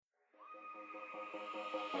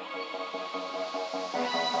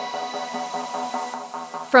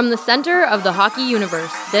From the center of the hockey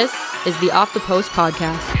universe, this is the Off the Post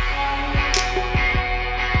podcast.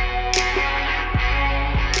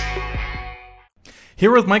 Here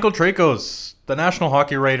with Michael Tracos, the national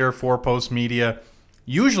hockey writer for Post Media.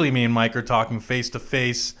 Usually me and Mike are talking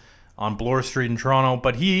face-to-face on Bloor Street in Toronto,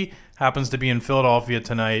 but he happens to be in Philadelphia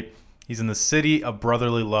tonight. He's in the city of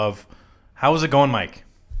brotherly love. How's it going, Mike?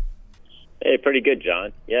 Hey, pretty good,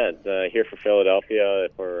 John. Yeah, here for Philadelphia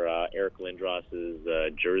for Eric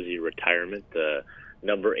Lindros's jersey retirement.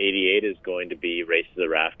 Number 88 is going to be raised to the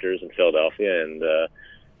rafters in Philadelphia, and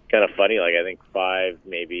kind of funny, like I think 5,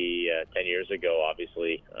 maybe 10 years ago,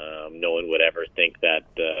 obviously, no one would ever think that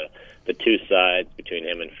the two sides between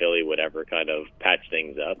him and Philly would ever kind of patch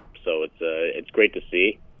things up. So it's great to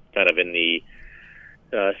see, kind of in the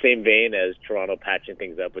same vein as Toronto patching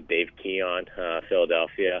things up with Dave Keon.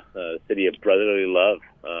 Philadelphia, the city of brotherly love,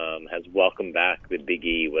 has welcomed back the Big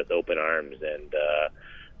E with open arms,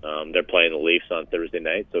 and they're playing the Leafs on Thursday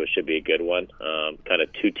night, so it should be a good one. Kind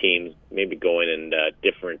of two teams maybe going in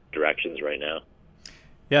different directions right now.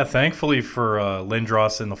 Yeah, thankfully for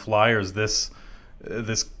Lindros and the Flyers, this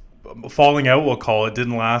falling out, we'll call it,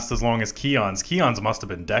 didn't last as long as Keon's. Keon's must have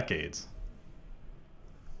been decades.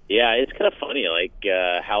 Yeah, it's kind of funny, like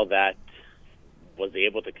how that was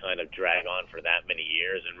able to kind of drag on for that many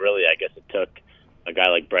years, and really, I guess it took a guy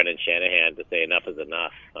like Brendan Shanahan to say enough is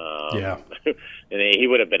enough. Yeah, and he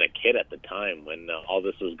would have been a kid at the time when all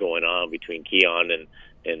this was going on between Keon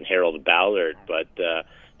and Harold Ballard, but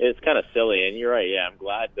it's kind of silly. And you're right. Yeah, I'm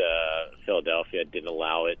glad Philadelphia didn't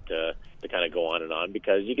allow it to kind of go on and on,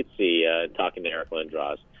 because you could see talking to Eric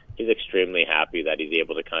Lindros, he's extremely happy that he's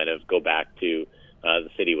able to kind of go back to the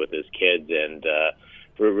city with his kids and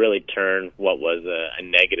really turn what was a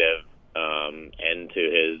negative end to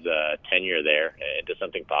his tenure there into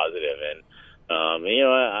something positive. And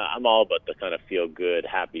I'm all about the kind of feel good,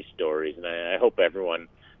 happy stories, and I hope everyone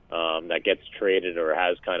that gets traded or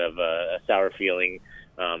has kind of a sour feeling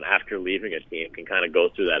after leaving a team can kind of go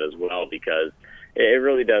through that as well, because it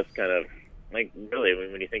really does kind of, like, really,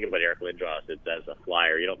 when you think about Eric Lindros, it's as a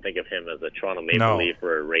Flyer. You don't think of him as a Toronto Maple Leaf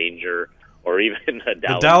or a Ranger or even a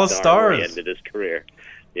Dallas Stars at the end of his career.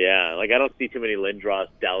 Yeah, like I don't see too many Lindros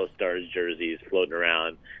Dallas Stars jerseys floating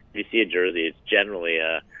around. If you see a jersey, it's generally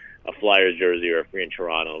a Flyers jersey, or if you're in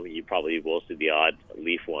Toronto, you probably will see the odd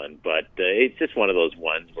Leaf one. But it's just one of those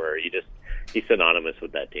ones where he's synonymous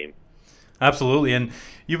with that team. Absolutely, and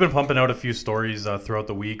you've been pumping out a few stories throughout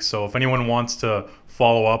the week, so if anyone wants to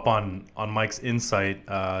follow up on Mike's insight,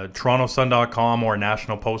 TorontoSun.com or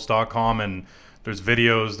NationalPost.com, and there's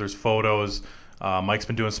videos, there's photos. Mike's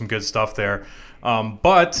been doing some good stuff there.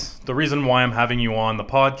 But the reason why I'm having you on the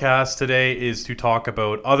podcast today is to talk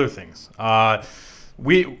about other things.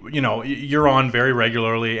 You're on very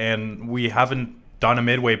regularly, and we haven't done a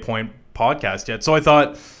midway point podcast yet. So I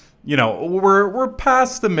thought, we're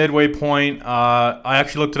past the midway point. I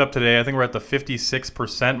actually looked it up today. I think we're at the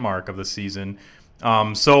 56% mark of the season.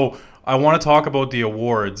 So I want to talk about the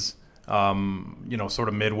awards. Sort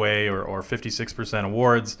of midway or 56%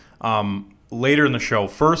 awards later in the show.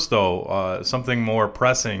 First, though, something more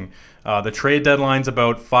pressing. The trade deadline's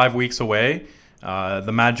about 5 weeks away.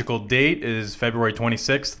 The magical date is February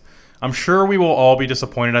 26th. I'm sure we will all be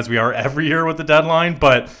disappointed, as we are every year with the deadline,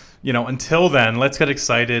 but until then, let's get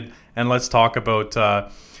excited and let's talk about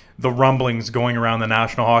the rumblings going around the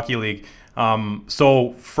National Hockey League.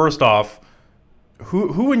 So first off,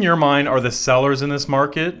 who in your mind are the sellers in this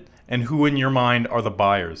market, and who in your mind are the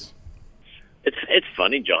buyers? It's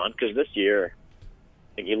funny, John, because this year,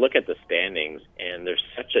 like, you look at the standings, and there's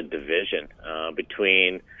such a division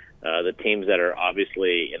between the teams that are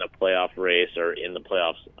obviously in a playoff race or in the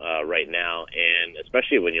playoffs right now, and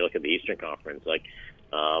especially when you look at the Eastern Conference, like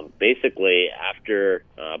basically after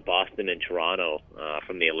Boston and Toronto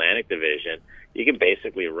from the Atlantic Division, you can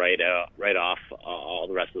basically write off all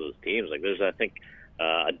the rest of those teams. Like, there's, I think,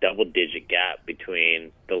 a double-digit gap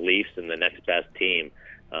between the Leafs and the next best team.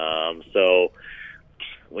 So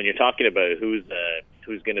when you're talking about who's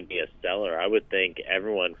going to be a seller, I would think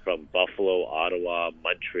everyone from Buffalo, Ottawa,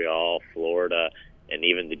 Montreal, Florida, and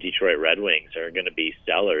even the Detroit Red Wings are going to be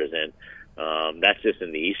sellers, and that's just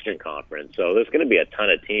in the Eastern Conference. So there's going to be a ton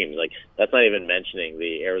of teams. Like, that's not even mentioning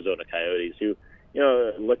the Arizona Coyotes, who,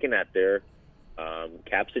 looking at their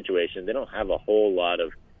cap situation, they don't have a whole lot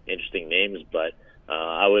of interesting names, but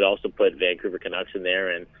I would also put Vancouver Canucks in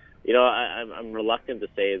there, and I'm reluctant to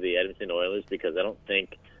say the Edmonton Oilers, because I don't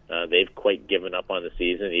think they've quite given up on the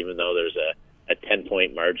season, even though there's a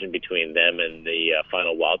 10-point margin between them and the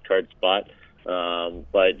final wild card spot.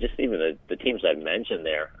 But just even the teams I've mentioned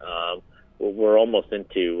there, we're almost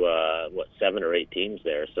into 7 or 8 teams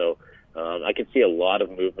there. So I could see a lot of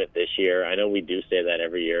movement this year. I know we do say that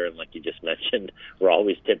every year, and like you just mentioned, we're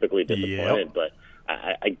always typically disappointed. Yep. But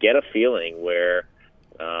I get a feeling where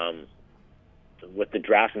with the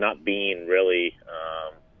draft not being really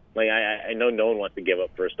I know no one wants to give up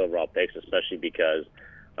first overall picks, especially because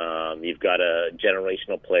you've got a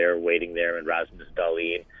generational player waiting there in Rasmus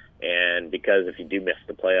Dahlin, and because if you do miss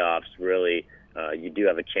the playoffs, really you do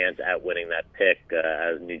have a chance at winning that pick,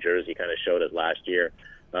 as New Jersey kind of showed it last year.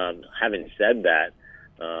 Having said that,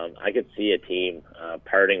 I could see a team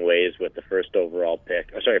parting ways with the first overall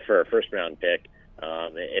pick, for a first round pick,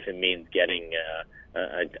 if it means getting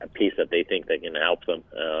a piece that they think that can help them,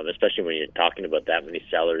 especially when you're talking about that many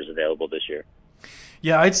sellers available this year.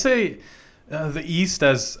 Yeah, I'd say the East,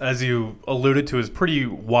 as you alluded to, is pretty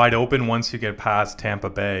wide open once you get past Tampa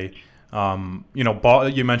Bay.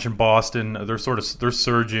 You mentioned Boston; they're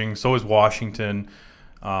surging. So is Washington,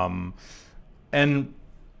 and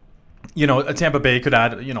Tampa Bay could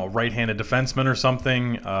add right-handed defenseman or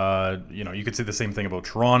something. You could say the same thing about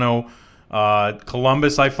Toronto.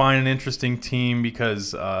 Columbus, I find an interesting team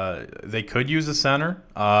because they could use a center.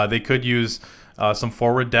 They could use some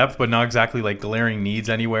forward depth, but not exactly like glaring needs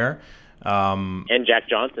anywhere. And Jack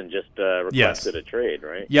Johnson just requested a trade,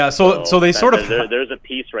 right? Yeah, so they sort of there's a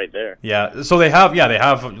piece right there. Yeah, so they have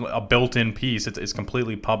a built-in piece. It's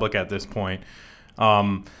completely public at this point.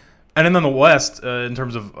 And then in the West, in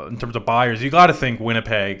terms of buyers, you got to think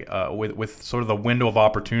Winnipeg with sort of the window of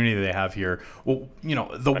opportunity they have here. Well,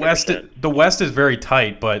 the 100%. The West is very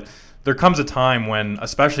tight, but there comes a time when,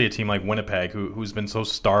 especially a team like Winnipeg, who's been so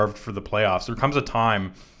starved for the playoffs, there comes a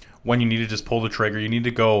time when you need to just pull the trigger. You need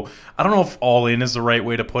to go, I don't know if all in is the right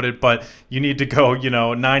way to put it, but you need to go,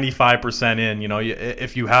 95% in.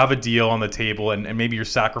 If you have a deal on the table and maybe you're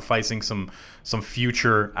sacrificing some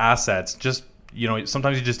future assets, just,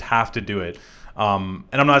 sometimes you just have to do it. And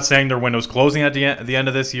I'm not saying their window's closing at the end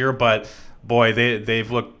of this year, but boy,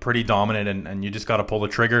 they've looked pretty dominant, and you just got to pull the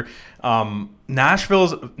trigger.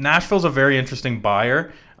 Nashville's a very interesting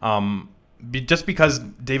buyer. Just because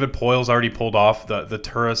David Poyle's already pulled off the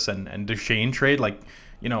Turris and Duchesne trade,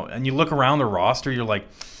 and you look around the roster, you're like,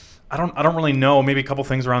 I don't really know. Maybe a couple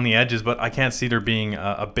things around the edges, but I can't see there being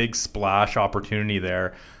a big splash opportunity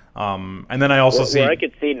there. And then I also see where I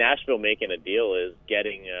could see Nashville making a deal is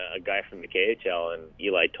getting a guy from the KHL and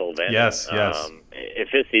Eli Tolvanen. Yes. If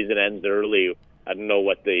his season ends early, I don't know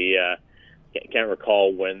what can't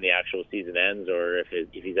recall when the actual season ends or if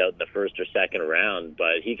he's out in the first or second round,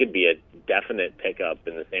 but he could be a definite pickup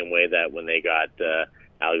in the same way that when they got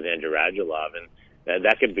Alexander Radulov, and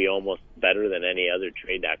that could be almost better than any other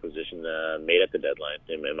trade acquisition made at the deadline,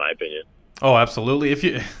 in my opinion. Oh, absolutely.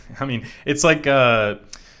 It's like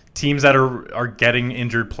teams that are getting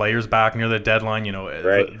injured players back near the deadline.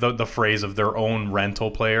 Right. The phrase of their own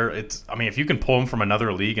rental player. If you can pull them from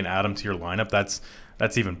another league and add them to your lineup,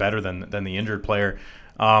 that's even better than the injured player.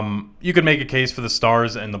 You could make a case for the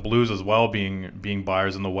Stars and the Blues as well being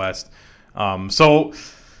buyers in the West. So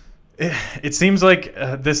it seems like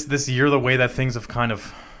this year, the way that things have kind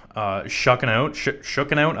of shooken out.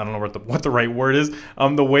 I don't know what the right word is.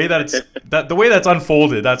 The way that's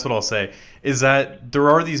unfolded, that's what I'll say, is that there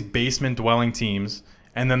are these basement dwelling teams,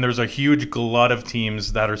 and then there's a huge glut of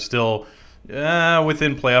teams that are still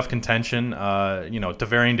within playoff contention, to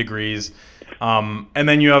varying degrees. And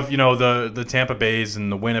then you have, the Tampa Bays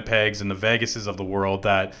and the Winnipegs and the Vegases of the world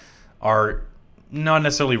that are not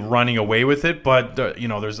necessarily running away with it, but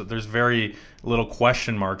there's very little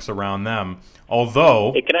question marks around them.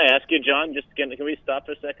 Although, hey, can I ask you, John? Just can we stop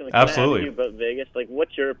for a second? Absolutely. Can I ask you about Vegas?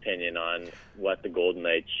 What's your opinion on what the Golden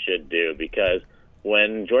Knights should do? Because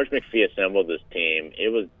when George McPhee assembled this team, it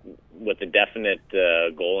was with a definite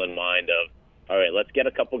goal in mind of, all right, let's get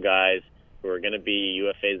a couple guys who are going to be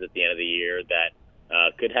UFAs at the end of the year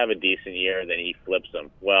that could have a decent year, then he flips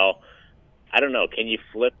them. Well, I don't know. Can you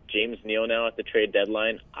flip James Neal now at the trade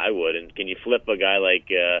deadline? I wouldn't. Can you flip a guy like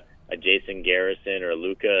a Jason Garrison or a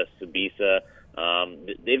Luka Sabisa?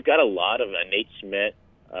 They've got a lot of Nate Schmidt,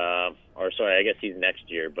 I guess he's next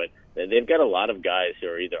year, but they've got a lot of guys who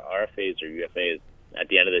are either RFAs or UFAs at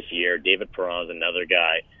the end of this year. David Perron's another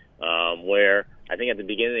guy where I think at the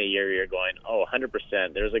beginning of the year you're going,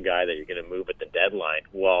 100%, there's a guy that you're going to move at the deadline.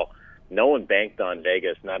 Well, no one banked on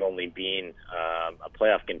Vegas not only being a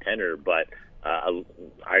playoff contender, but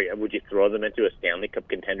would you throw them into a Stanley Cup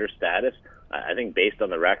contender status? I think based on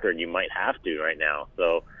the record, you might have to right now.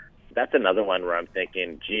 So that's another one where I'm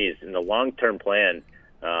thinking, geez, in the long-term plan,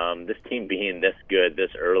 this team being this good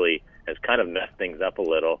this early, has kind of messed things up a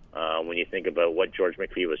little when you think about what George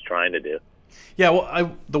McPhee was trying to do. Yeah,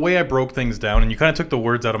 well, the way I broke things down, and you kind of took the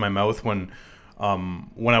words out of my mouth when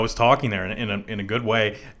I was talking there in a good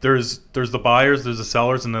way. There's the buyers, there's the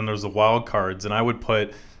sellers, and then there's the wild cards. And I would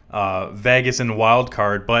put Vegas in wild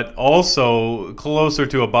card, but also closer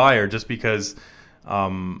to a buyer, just because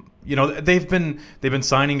they've been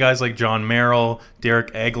signing guys like John Merrill,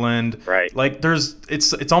 Derek Eglund. Right. Like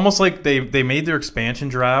it's almost like they made their expansion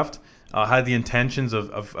draft, had the intentions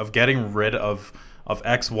of getting rid of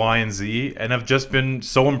X, Y, and Z, and have just been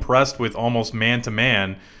so impressed with almost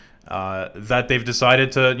man-to-man that they've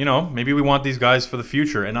decided to, maybe we want these guys for the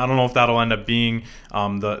future. And I don't know if that'll end up being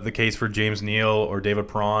the case for James Neal or David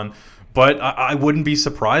Perron, but I wouldn't be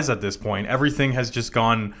surprised at this point. Everything has just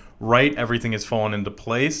gone right. Everything has fallen into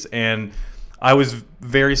place. And I was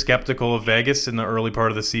very skeptical of Vegas in the early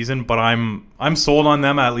part of the season, but I'm sold on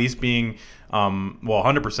them at least being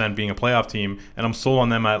 100% being a playoff team, and I'm sold on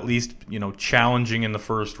them at least challenging in the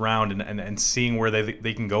first round and seeing where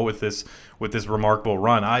they can go with this remarkable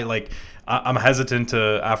run. I'm hesitant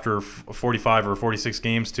to, after 45 or 46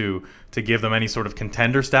 games, to give them any sort of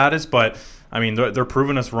contender status, but I mean they're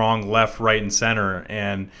proving us wrong left, right, and center,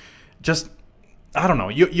 and just I don't know.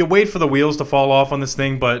 You wait for the wheels to fall off on this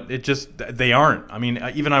thing, but they aren't. I mean,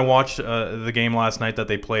 even I watched the game last night that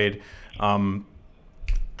they played.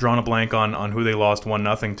 Drawn a blank on who they lost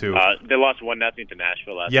 1-0 to. They lost 1-0 to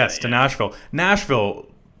Nashville last night. Yes, to Nashville. Nashville,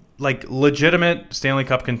 like legitimate Stanley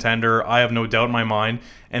Cup contender, I have no doubt in my mind.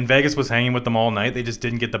 And Vegas was hanging with them all night. They just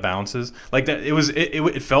didn't get the bounces. Like that,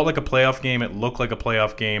 it felt like a playoff game. It looked like a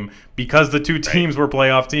playoff game because the two teams were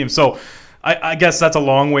playoff teams. So I guess that's a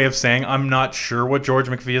long way of saying I'm not sure what George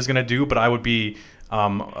McPhee is going to do, but I would be.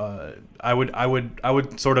 I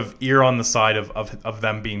would sort of err on the side of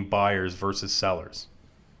them being buyers versus sellers.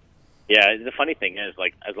 Yeah, the funny thing is,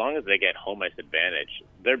 like, as long as they get home ice advantage,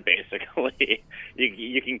 they're basically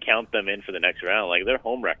you can count them in for the next round. Like, their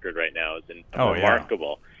home record right now is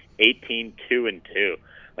remarkable, 18-2-2.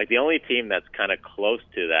 Like, the only team that's kind of close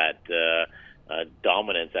to that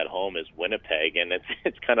dominance at home is Winnipeg, and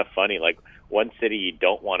it's kind of funny. Like, one city you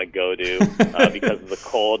don't want to go to because of the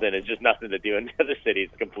cold, and it's just nothing to do. And the other city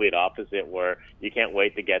is the complete opposite, where you can't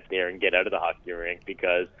wait to get there and get out of the hockey rink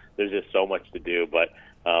because there's just so much to do. But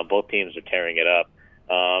both teams are tearing it up.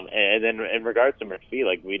 And then in regards to McPhee,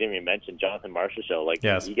 like, we didn't even mention Jonathan Marchessault. Like,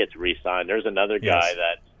 yes. He gets re-signed. There's another guy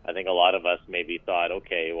that I think a lot of us maybe thought,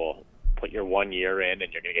 okay, well, put your 1 year in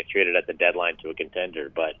and you're going to get traded at the deadline to a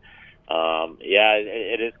contender. But,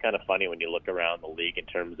 it is kind of funny when you look around the league in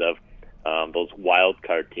terms of those wild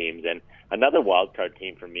card teams. And another wild card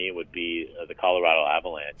team for me would be the Colorado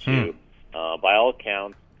Avalanche, who, by all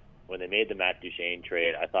accounts, when they made the Matt Duchene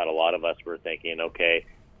trade, I thought a lot of us were thinking, okay,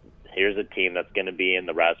 here's a team that's going to be in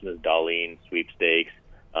the Rasmus Dahlin sweepstakes.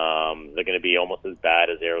 They're going to be almost as bad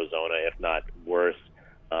as Arizona, if not worse.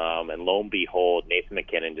 And lo and behold, Nathan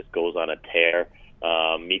McKinnon just goes on a tear.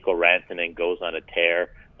 Mikko Rantanen goes on a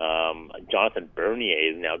tear. Jonathan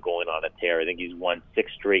Bernier is now going on a tear. I think he's won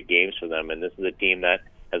 6 straight games for them, and this is a team that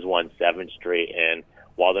has won 7 straight. And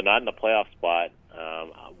while they're not in the playoff spot,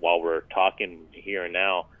 while we're talking here and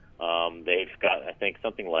now, they've got, I think,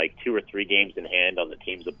 something like 2 or 3 games in hand on the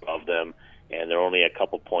teams above them, and they're only a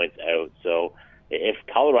couple points out. So if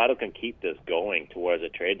Colorado can keep this going towards a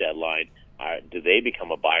trade deadline, do they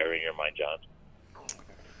become a buyer in your mind, John?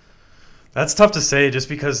 That's tough to say, just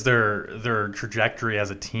because their trajectory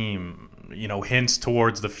as a team, hints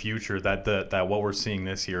towards the future that what we're seeing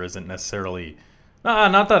this year isn't necessarily,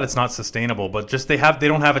 not that it's not sustainable, but just they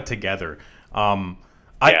don't have it together. And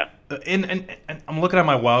I'm looking at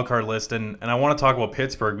my wild card list, and I want to talk about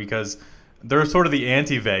Pittsburgh because they're sort of the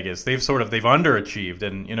anti-Vegas. They've underachieved,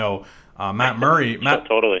 and Matt Murray.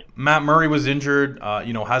 Matt Murray was injured.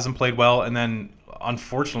 Hasn't played well, and then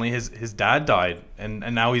unfortunately his dad died, and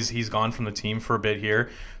now he's gone from the team for a bit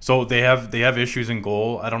here. So they have issues in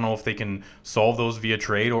goal. I don't know if they can solve those via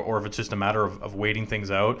trade or if it's just a matter of waiting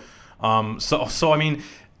things out. So I mean,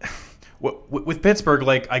 with Pittsburgh,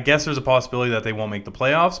 like, I guess there's a possibility that they won't make the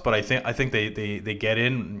playoffs, but I think they get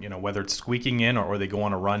in, whether it's squeaking in or they go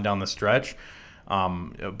on a run down the stretch.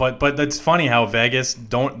 But that's funny how Vegas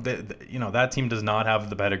that team does not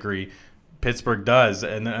have the pedigree Pittsburgh does,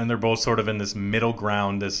 and they're both sort of in this middle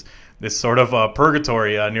ground, this sort of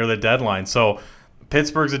purgatory near the deadline. So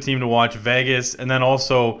Pittsburgh's a team to watch. Vegas, and then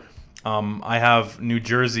also I have New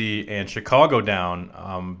Jersey and Chicago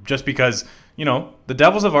down, just because the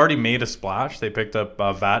Devils have already made a splash. They picked up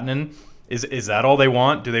Vatanen. Is that all they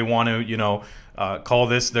want? Do they want to call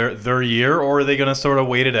this their year, or are they going to sort of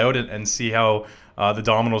wait it out and see how the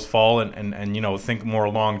dominoes fall and think more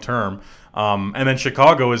long term. And then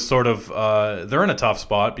Chicago is sort of they're in a tough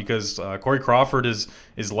spot because Corey Crawford is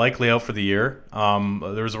likely out for the year.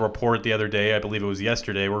 There was a report the other day, I believe it was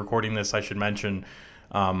yesterday. We're recording this, I should mention,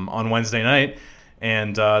 on Wednesday night.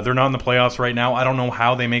 And they're not in the playoffs right now. I don't know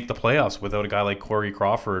how they make the playoffs without a guy like Corey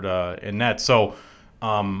Crawford in net. So,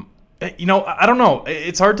 I don't know.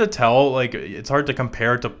 It's hard to tell. Like, it's hard to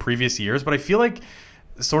compare to previous years. But I feel like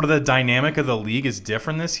sort of the dynamic of the league is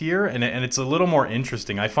different this year, and it's a little more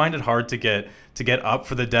interesting. I find it hard to get up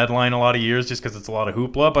for the deadline a lot of years just because it's a lot of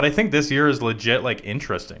hoopla. But I think this year is legit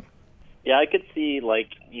interesting. Yeah, I could see, like,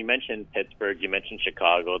 you mentioned Pittsburgh, you mentioned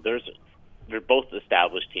Chicago. They're both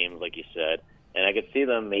established teams, like you said. And I could see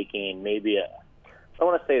them making maybe I don't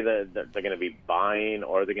want to say that they're going to be buying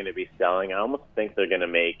or they're going to be selling. I almost think they're going to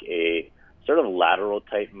make a sort of lateral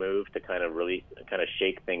type move to kind of really kind of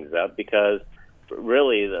shake things up because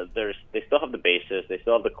really they still have the basis. They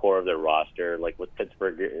still have the core of their roster. Like with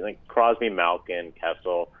Pittsburgh, like Crosby, Malkin,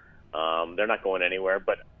 Kessel, they're not going anywhere.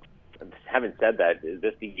 But having said that, is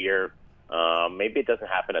this the year? Maybe it doesn't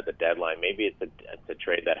happen at the deadline. Maybe it's a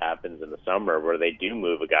trade that happens in the summer where they do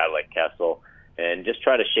move a guy like Kessel and just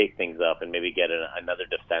try to shake things up and maybe get another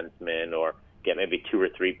defenseman or get maybe 2 or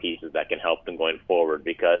 3 pieces that can help them going forward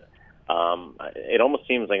because it almost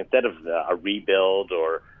seems like instead of a rebuild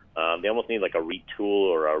or they almost need like a retool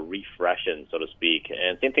or a refreshen, so to speak.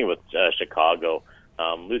 And same thing with Chicago.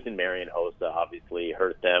 Losing Marian Hossa obviously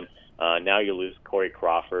hurt them. Now you lose Corey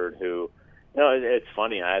Crawford, who, it's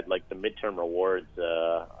funny. I had like the midterm awards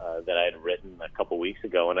that I had written a couple weeks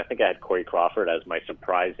ago, and I think I had Corey Crawford as my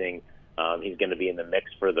surprising. He's going to be in the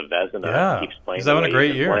mix for the Vezina. Yeah, Keeps playing. He's having a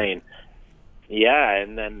great year. Playing. Yeah,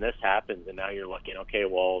 and then this happens, and now you're looking, okay,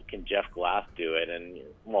 well, can Jeff Glass do it? And,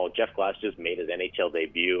 well, Jeff Glass just made his NHL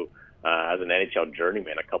debut as an NHL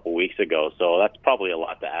journeyman a couple weeks ago, so that's probably a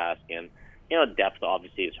lot to ask. And, depth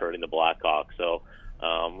obviously is hurting the Blackhawks. So,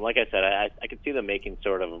 like I said, I could see them making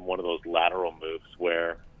sort of one of those lateral moves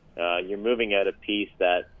where you're moving out a piece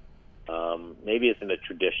that maybe isn't a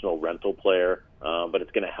traditional rental player, but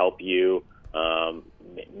it's going to help you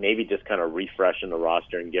maybe just kind of refreshen the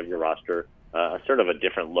roster and give your roster sort of a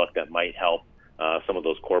different look that might help some of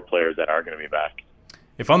those core players that are going to be back.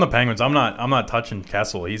 If I'm the Penguins, I'm not touching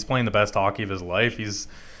Kessel. He's playing the best hockey of his life. He's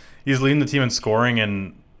leading the team in scoring,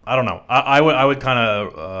 and I don't know. I would kind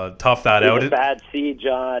of tough that out. He's a bad seed,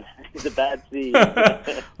 John. He's a bad seed.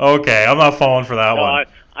 Okay, I'm not falling for that one.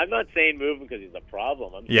 I'm not saying move him because he's a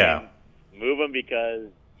problem. I'm saying move him because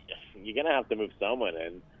you're going to have to move someone,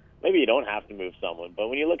 and maybe you don't have to move someone. But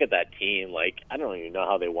when you look at that team, like, I don't even know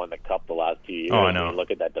how they won the Cup the last 2 years. Oh, I know. When you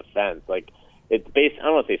look at that defense, like, it's based, I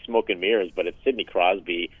don't want to say smoke and mirrors, but it's Sidney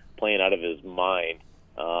Crosby playing out of his mind,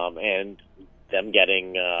 and them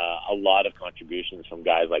getting a lot of contributions from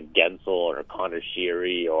guys like Gensel or Connor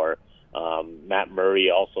Sheary or Matt Murray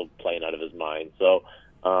also playing out of his mind. So,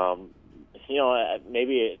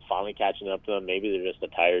 maybe it's finally catching up to them. Maybe they're just a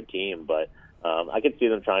tired team, but I could see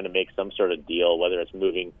them trying to make some sort of deal, whether it's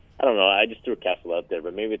moving. I don't know. I just threw Kessel out there,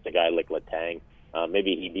 but maybe it's a guy like Letang.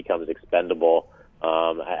 Maybe he becomes expendable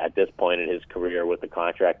at this point in his career with the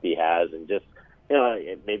contract he has, and just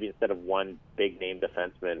maybe instead of one big name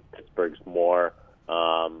defenseman, Pittsburgh's more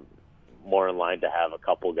in line to have a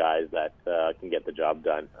couple guys that can get the job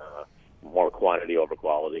done, more quantity over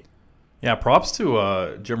quality. Yeah, props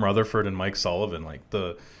to Jim Rutherford and Mike Sullivan. Like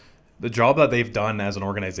the job that they've done as an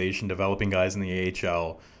organization, developing guys in the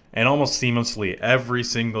AHL, and almost seamlessly every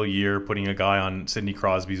single year putting a guy on Sidney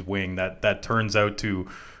Crosby's wing that turns out to,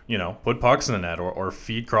 put pucks in the net or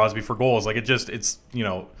feed Crosby for goals. Like it's just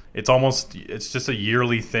a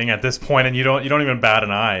yearly thing at this point, and you don't even bat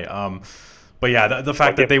an eye. But yeah, the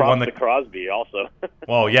fact that they won the Crosby also.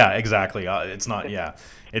 Well, yeah, exactly. It's not. Yeah,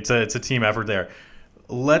 it's a team effort there.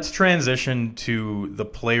 Let's transition to the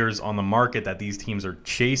players on the market that these teams are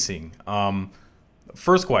chasing.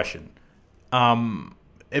 First question.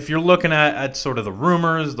 If you're looking at sort of the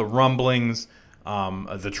rumors, the rumblings,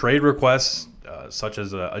 the trade requests, such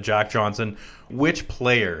as a Jack Johnson, which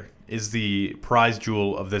player is the prize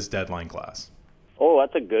jewel of this deadline class? Oh,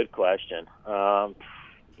 that's a good question.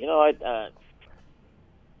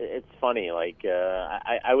 It's funny. Like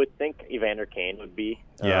I would think Evander Kane would be.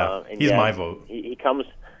 He's my vote. He comes.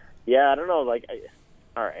 Yeah, I don't know. Like,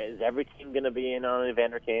 is every team going to be in on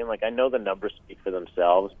Evander Kane? Like, I know the numbers speak for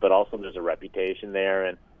themselves, but also there's a reputation there,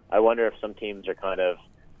 and I wonder if some teams are kind of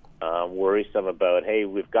worrisome about, hey,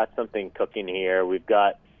 we've got something cooking here. We've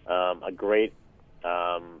got a great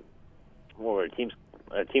team's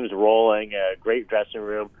rolling, a great dressing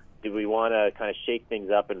room. Do we want to kind of shake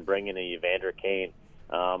things up and bring in an Evander Kane?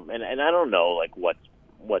 And I don't know like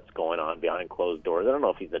what's going on behind closed doors. I don't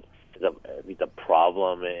know if he's a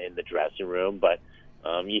problem in the dressing room, but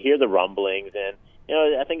you hear the rumblings, and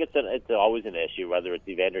I think it's always an issue whether it's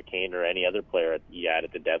Evander Kane or any other player you add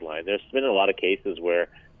at the deadline. There's been a lot of cases where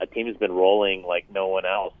a team has been rolling like no one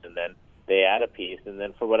else, and then they add a piece, and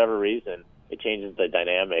then for whatever reason it changes the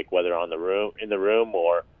dynamic, whether in the room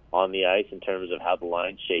or on the ice, in terms of how the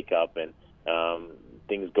lines shake up and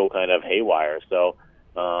things go kind of haywire. So,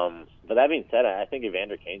 but that being said, I think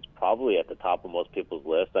Evander Kane's probably at the top of most people's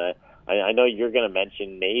list. I know you're going to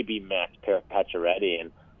mention maybe Max Pacioretty,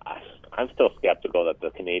 and I'm still skeptical that the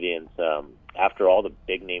Canadians, after all the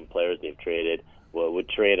big name players they've traded, would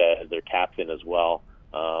trade their captain as well.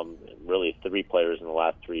 Really, 3 players in the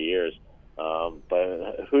last 3 years.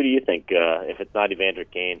 But who do you think, if it's not Evander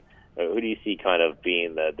Kane, who do you see kind of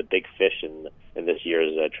being the big fish in this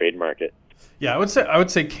year's trade market? Yeah, I would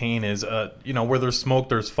say Kane is where there's smoke,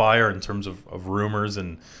 there's fire in terms of rumors,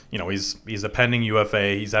 and he's a pending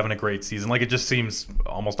UFA. He's having a great season. Like, it just seems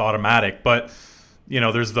almost automatic. But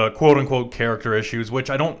there's the quote unquote character issues, which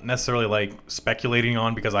I don't necessarily like speculating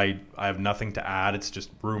on because I have nothing to add. It's just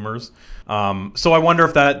rumors. So I wonder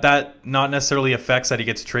if that not necessarily affects that he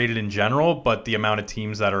gets traded in general, but the amount of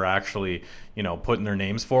teams that are actually putting their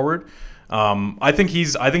names forward. I think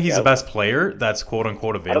he's the best player that's quote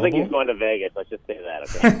unquote available. I don't think he's going to Vegas. Let's just say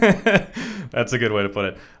that. Okay. That's a good way to put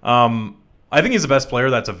it. I think he's the best player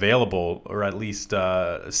that's available, or at least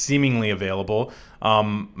seemingly available.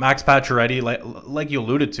 Max Pacioretty, like you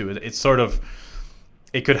alluded to, it's sort of,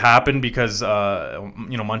 it could happen because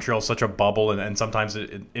Montreal's such a bubble, and sometimes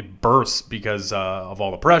it bursts because of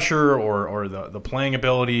all the pressure or the playing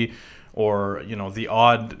ability, or the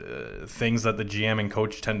odd things that the GM and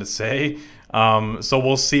coach tend to say. So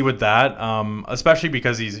we'll see with that, especially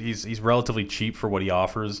because he's relatively cheap for what he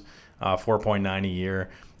offers, $4.9 a year,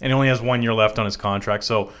 and he only has 1 year left on his contract.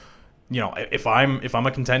 So if I'm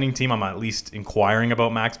a contending team, I'm at least inquiring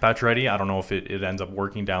about Max Pacioretty. I don't know if it ends up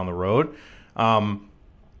working down the road.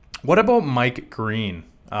 What about Mike Green,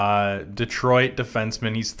 Detroit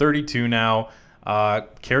defenseman? He's 32 now.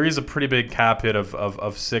 Carries a pretty big cap hit of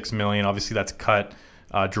 $6 million. Obviously, that's cut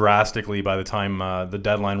drastically by the time the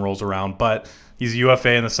deadline rolls around. But he's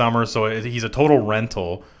UFA in the summer, so he's a total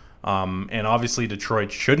rental. And obviously,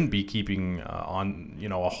 Detroit shouldn't be keeping on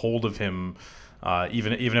a hold of him,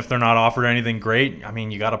 even if they're not offered anything great. I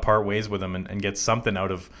mean, you got to part ways with him and get something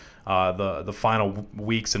out of the final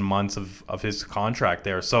weeks and months of his contract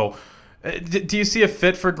there. So, do you see a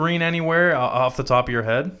fit for Green anywhere off the top of your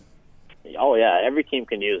head? Oh, yeah. Every team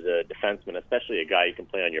can use a defenseman, especially a guy you can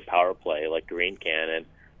play on your power play like Green can. And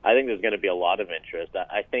I think there's going to be a lot of interest.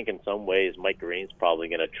 I think in some ways Mike Green's probably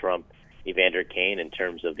going to trump Evander Kane in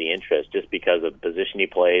terms of the interest, just because of the position he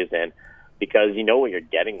plays and because you know what you're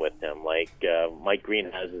getting with him. Like Mike Green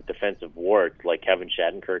has his defensive warts like Kevin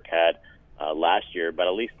Shattenkirk had last year, but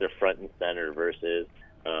at least they're front and center versus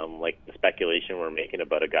like the speculation we're making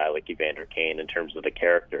about a guy like Evander Kane in terms of the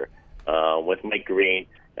character. With Mike Green,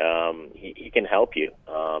 he can help you,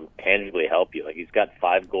 tangibly help you. Like, he's got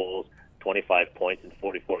 5 goals, 25 points in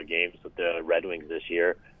 44 games with the Red Wings this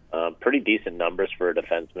year. Pretty decent numbers for a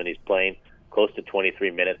defenseman. He's playing close to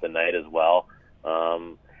 23 minutes a night as well.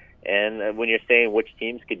 And when you're saying which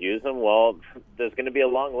teams could use him, well, there's going to be a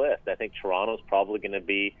long list. I think Toronto's probably going to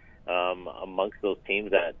be amongst those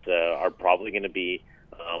teams that are probably going to be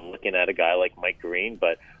looking at a guy like Mike Green.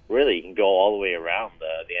 But really, you can go all the way around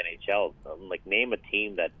the NHL. Like, name a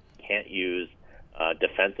team that can't use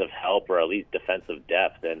defensive help or at least defensive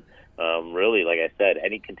depth. And really, like I said,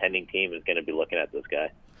 any contending team is going to be looking at this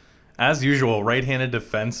guy. As usual, right-handed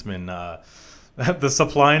defenseman, the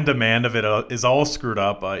supply and demand of it is all screwed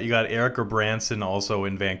up. You got Eric Branson also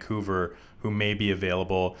in Vancouver, who may be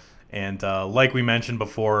available. And like we mentioned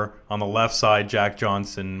before, on the left side, Jack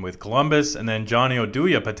Johnson with Columbus, and then Johnny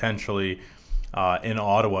Oduya potentially in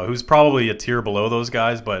Ottawa, who's probably a tier below those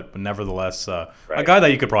guys, but nevertheless a guy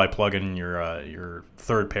that you could probably plug in your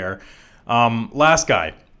third pair. Last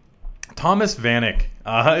guy, Thomas Vanek.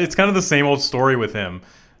 It's kind of the same old story with him.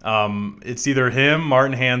 It's either him,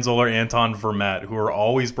 Martin Hanzal, or Anton Vermette, who are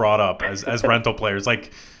always brought up as rental players.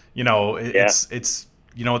 Like, it's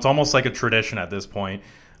almost like a tradition at this point.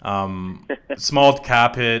 Small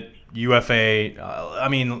cap hit, UFA. I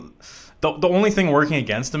mean, the only thing working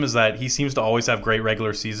against him is that he seems to always have great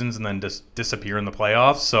regular seasons and then just disappear in the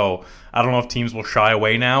playoffs. So I don't know if teams will shy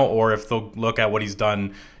away now, or if they'll look at what he's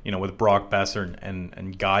done, with Brock Besser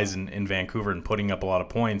and guys in Vancouver and putting up a lot of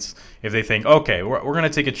points. If they think, okay, we're going to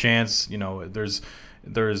take a chance, there's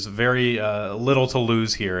very little to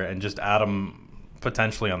lose here, and just add him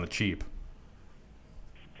potentially on the cheap.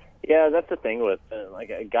 Yeah, that's the thing with like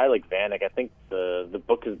a guy like Vanek. I think the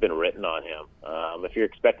book has been written on him. If you're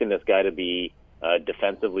expecting this guy to be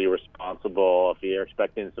defensively responsible, if you're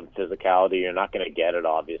expecting some physicality, you're not going to get it,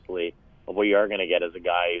 obviously. But what you are going to get is a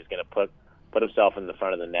guy who's going to put himself in the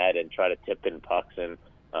front of the net and try to tip in pucks and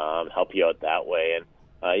help you out that way.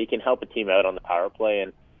 And you can help a team out on the power play.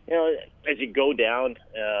 And as you go down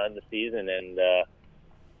in the season and the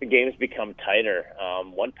games become tighter,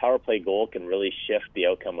 one power play goal can really shift the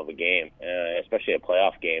outcome of a game, especially a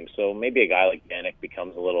playoff game. So maybe a guy like Vanek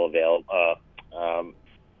becomes a little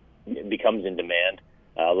becomes in demand.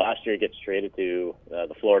 Last year, he gets traded to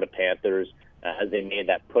the Florida Panthers as they made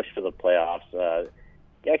that push for the playoffs.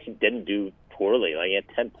 He actually didn't do poorly. Like, he had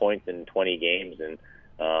 10 points in 20 games, and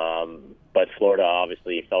but Florida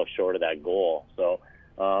obviously fell short of that goal. So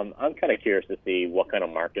I'm kind of curious to see what kind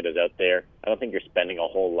of market is out there. I don't think you're spending a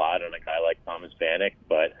whole lot on a guy like Thomas Vanek,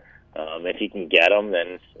 but if you can get him,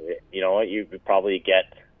 then you know what, you could probably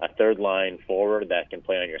get a third line forward that can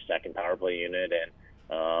play on your second power play unit, and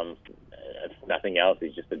if nothing else,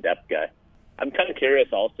 he's just a depth guy. I'm kind of curious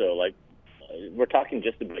also, like, we're talking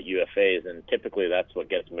just about UFAs, and typically that's what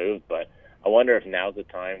gets moved, but I wonder if now's the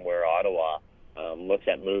time where Ottawa looks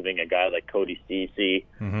at moving a guy like Cody Ceci.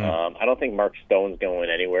 Mm-hmm. I don't think Mark Stone's going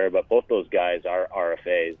anywhere, but both those guys are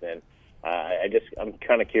RFAs, and I'm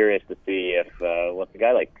kind of curious to see if with a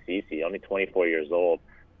guy like Ceci, only 24 years old,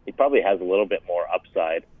 he probably has a little bit more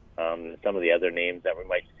upside than some of the other names that we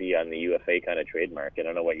might see on the UFA kind of trade market. I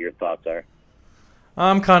don't know what your thoughts are.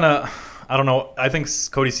 I don't know. I think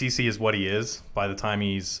Cody Ceci is what he is by the time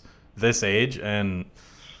he's this age, and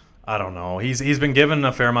I don't know. He's been given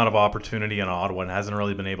a fair amount of opportunity in Ottawa and hasn't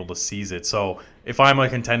really been able to seize it. So if I'm a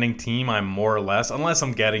contending team, I'm more or less, unless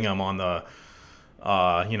I'm getting him on the,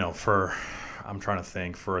 I'm trying to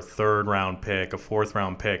think, for a third round pick, a fourth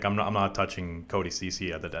round pick, I'm not touching Cody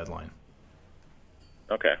Ceci at the deadline.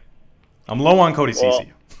 Okay. I'm low on Cody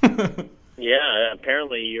Ceci. Yeah,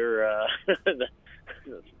 apparently you're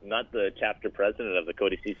not the chapter president of the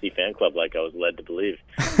Cody Ceci fan club like I was led to believe.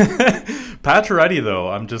 Pacioretty, though,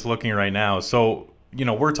 I'm just looking right now. So,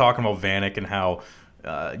 we're talking about Vanek and how,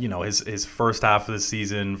 his first half of the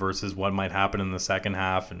season versus what might happen in the second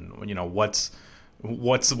half, and what's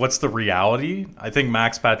the reality. I think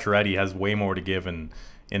Max Pacioretty has way more to give in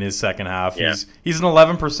his second half. Yeah. He's an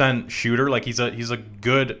 11% shooter. Like, he's a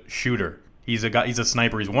good shooter. He's a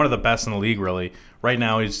sniper. He's one of the best in the league, really. Right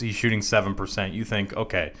now, he's shooting 7%. You think,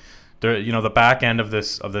 okay, the back end of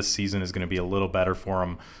this season is going to be a little better for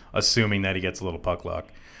him, assuming that he gets a little puck luck.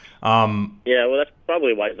 Yeah, well, that's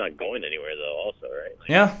probably why he's not going anywhere, though. Also, right? Like,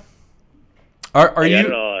 yeah. Are you? I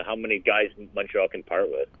don't know how many guys Montreal can part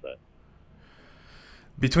with, but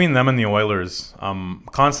between them and the Oilers, I'm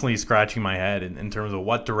constantly scratching my head in terms of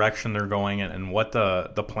what direction they're going and what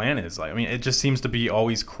the plan is. I mean, it just seems to be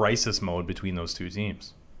always crisis mode between those two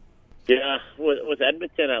teams. Yeah, with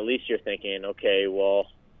Edmonton, at least you're thinking, okay, well,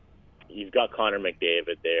 you've got Connor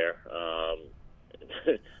McDavid there.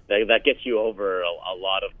 That gets you over a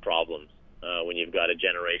lot of problems when you've got a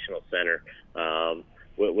generational center.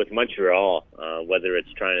 With Montreal, whether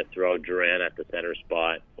it's trying to throw Duran at the center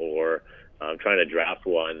spot or trying to draft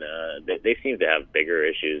one, they seem to have bigger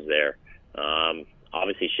issues there.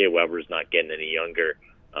 Obviously, Shea Weber's not getting any younger,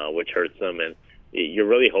 which hurts them, and you're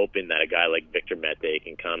really hoping that a guy like Victor Mete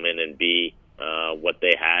can come in and be what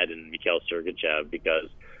they had in Mikhail Sergachev, because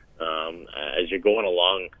as you're going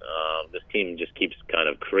along, this team just keeps kind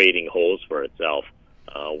of creating holes for itself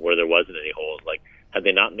where there wasn't any holes. Like, had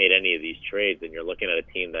they not made any of these trades, then you're looking at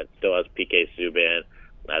a team that still has PK Subban,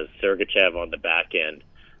 has Sergachev on the back end,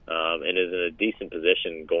 and is in a decent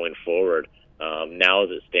position going forward. Now as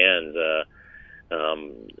it stands,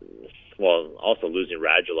 well, also losing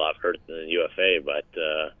Radulov hurts in the UFA, but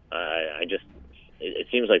it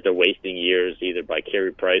seems like they're wasting years either by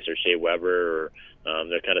Carey Price or Shea Weber, or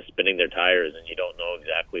they're kind of spinning their tires, and you don't know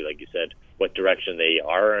exactly, like you said, what direction they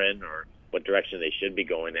are in or what direction they should be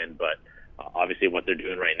going in, but obviously what they're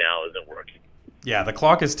doing right now isn't working. Yeah, the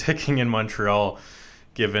clock is ticking in Montreal,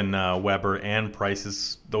 given Weber and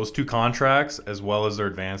Price's those two contracts as well as their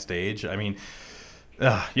advanced age. I mean,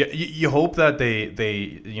 you hope that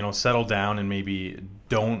they settle down and maybe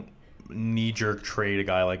don't knee-jerk trade a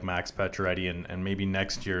guy like Max Pacioretty, and maybe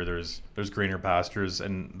next year there's greener pastures.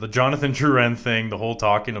 And the Jonathan Drouin thing, the whole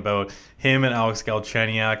talking about him and Alex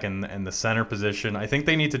Galchenyuk and the center position, I think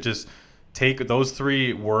they need to just take those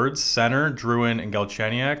three words, center, Drouin, and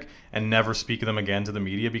Galchenyuk, and never speak of them again to the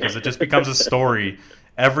media, because it just becomes a story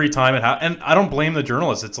every time it happens. And I don't blame the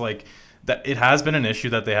journalists. It's like that it has been an issue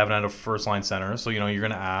that they haven't had a first-line center. So, you're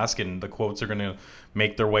going to ask, and the quotes are going to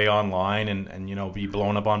make their way online and be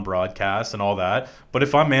blown up on broadcast and all that. But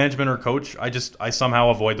if I'm management or coach, I somehow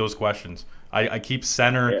avoid those questions. I keep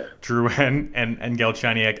center, Drouin, and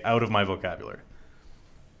Galchenyuk out of my vocabulary.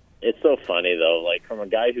 It's so funny, though, like from a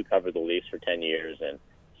guy who covered the Leafs for 10 years and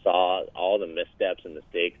saw all the missteps and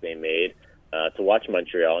mistakes they made, to watch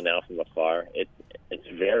Montreal now from afar, it's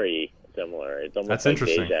very similar. It's almost like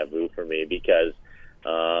deja vu for me because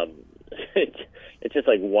it's just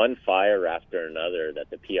like one fire after another that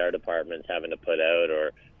the PR department's having to put out,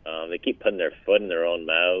 or they keep putting their foot in their own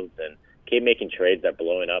mouths and keep making trades that are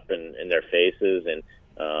blowing up in their faces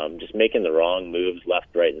and just making the wrong moves left,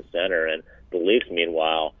 right, and center. And the Leafs,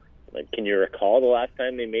 meanwhile, like, can you recall the last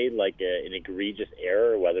time they made like an egregious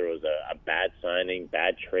error, whether it was a bad signing,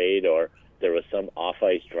 bad trade, or there was some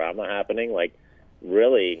off-ice drama happening? Like,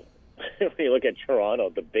 really, when you look at Toronto,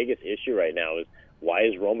 the biggest issue right now is why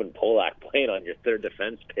is Roman Polak playing on your third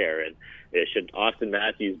defense pair? And should Austin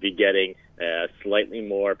Matthews be getting slightly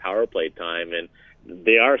more power play time? And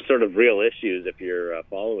they are sort of real issues if you're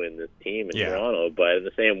following this team in Toronto. But in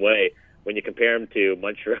the same way, when you compare them to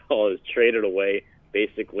Montreal, has traded away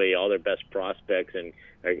basically all their best prospects, and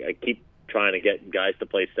I keep trying to get guys to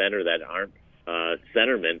play center that aren't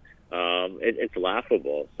centermen. It's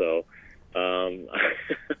laughable. So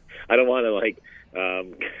I don't want to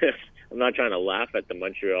I'm not trying to laugh at the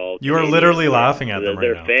Montreal. You are literally laughing at them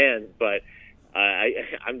right now. They're fans, but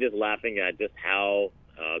I'm just laughing at just how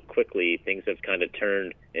quickly things have kind of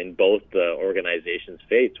turned in both the organizations'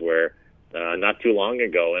 fates, where not too long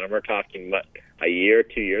ago, and we're talking a year,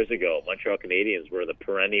 2 years ago, Montreal Canadiens were the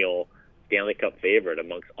perennial Stanley Cup favorite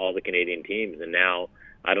amongst all the Canadian teams, and now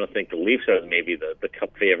I don't think the Leafs are maybe the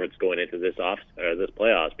Cup favorites going into this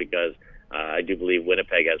playoffs, because I do believe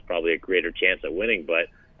Winnipeg has probably a greater chance at winning, but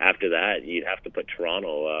after that, you'd have to put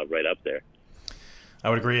Toronto right up there. I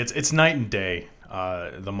would agree. It's night and day,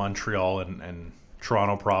 the Montreal and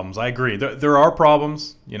Toronto problems. I agree. There are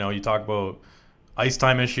problems. You talk about ice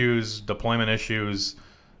time issues, deployment issues,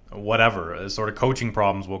 whatever, sort of coaching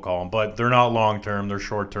problems we'll call them, but they're not long-term, they're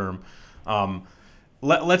short-term.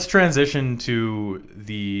 Let's transition to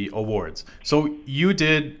the awards. So you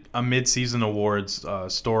did a mid-season awards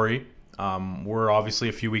story. We're obviously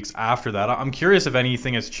a few weeks after that. I'm curious if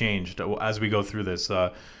anything has changed as we go through this.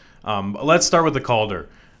 Let's start with the Calder.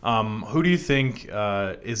 Who do you think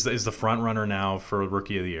is the front runner now for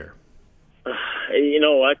Rookie of the Year? You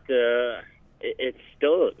know what? It's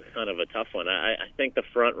still kind of a tough one. I think the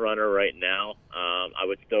front runner right now, I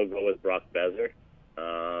would still go with Brock Besser.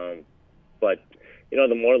 But,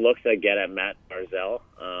 the more looks I get at Matt Barzal,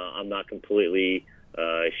 I'm not completely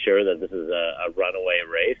sure that this is a runaway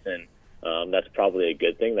race. And that's probably a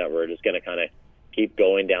good thing, that we're just going to kind of keep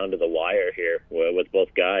going down to the wire here with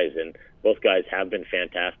both guys. And both guys have been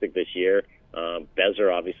fantastic this year.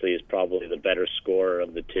 Besser obviously is probably the better scorer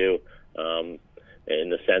of the two, in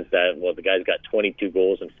the sense that, the guy's got 22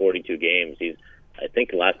 goals in 42 games. I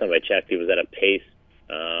think last time I checked, he was at a pace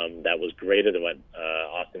that was greater than what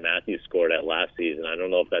Austin Matthews scored at last season. I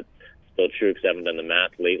don't know if that's still true because I haven't done the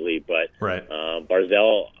math lately, but right.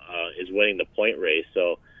 Barzal is winning the point race.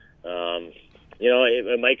 So,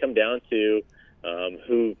 it might come down to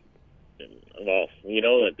who. Well,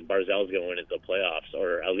 that Barzal's going into the playoffs,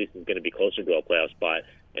 or at least is going to be closer to a playoff spot.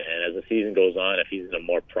 And as the season goes on, if he's in a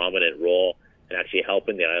more prominent role and actually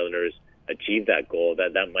helping the Islanders achieve that goal,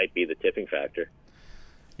 that might be the tipping factor.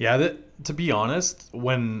 Yeah, to be honest,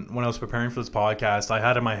 when I was preparing for this podcast, I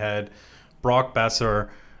had in my head Brock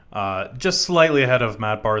Besser just slightly ahead of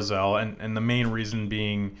Matt Barzal, and the main reason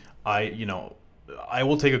being I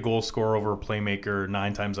will take a goal scorer over a playmaker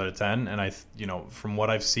 9 times out of 10, and from what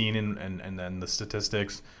I've seen and then the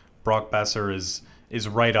statistics, Brock Besser is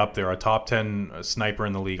right up there, a top 10 sniper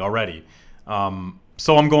in the league already.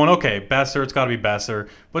 So I'm going, okay, Besser, it's got to be Besser.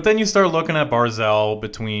 But then you start looking at Barzal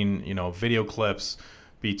between video clips,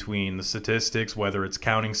 between the statistics, whether it's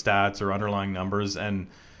counting stats or underlying numbers, and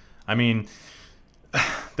I mean,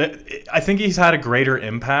 I think he's had a greater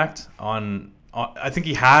impact on. I think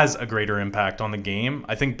he has a greater impact on the game.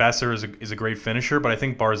 I think Besser is a great finisher, but I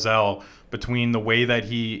think Barzal, between the way that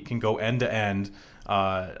he can go end to end,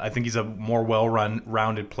 I think he's a more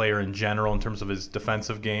well-rounded player in general in terms of his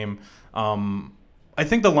defensive game. I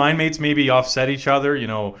think the line mates maybe offset each other.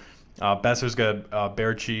 Besser's got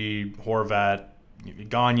Berchi, Horvat,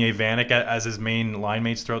 Gagne, Vanek as his main line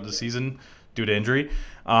mates throughout the season due to injury.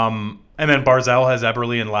 And then Barzal has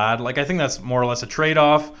Eberle and Ladd. I think that's more or less a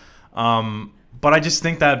trade-off. But I just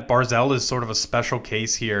think that Barzal is sort of a special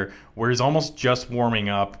case here where he's almost just warming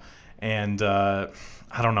up. And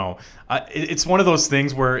I don't know. It's one of those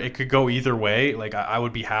things where it could go either way. Like I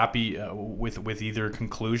would be happy with either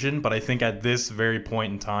conclusion, but I think at this very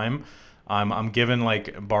point in time, I'm giving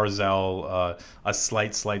like Barzal a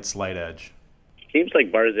slight edge. Seems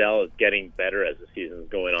like Barzal is getting better as the season's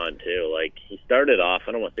going on too. Like he started off,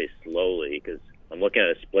 I don't want to say slowly, because I'm looking at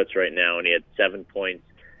his splits right now, and he had 7 points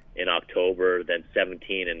in October, then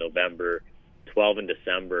 17 in November, 12 in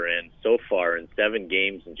December, and so far in 7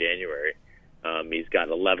 games in January, he's got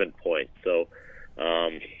 11 points. So,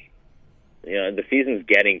 the season's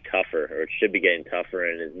getting tougher, or it should be getting tougher,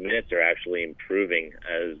 and his minutes are actually improving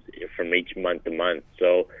as from each month to month.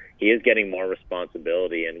 So he is getting more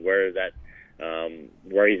responsibility, and where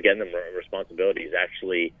he's getting the responsibility, he's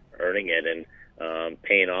actually earning it and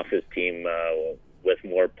paying off his team with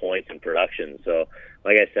more points and production. So,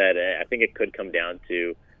 like I said, I think it could come down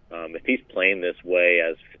to if he's playing this way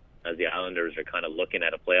as the Islanders are kind of looking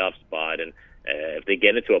at a playoff spot, and if they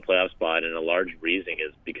get into a playoff spot, and a large reason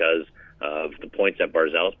is because of the points that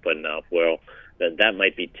Barzal's putting up, well, that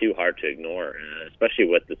might be too hard to ignore, especially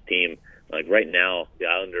with this team. Like right now, the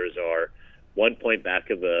Islanders are 1 point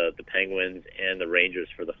back of the Penguins and the Rangers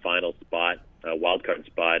for the final spot, wild card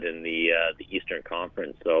spot in the Eastern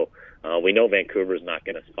Conference. So we know Vancouver's not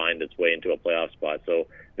going to find its way into a playoff spot. So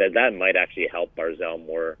that might actually help Barzal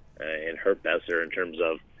more and hurt Besser in terms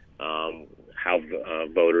of how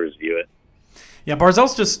voters view it. Yeah,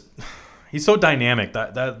 Barzal's he's so dynamic.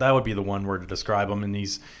 That would be the one word to describe him. And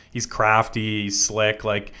he's crafty, he's slick.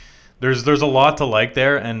 Like there's a lot to like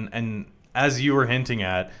there. And as you were hinting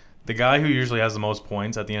at, the guy who usually has the most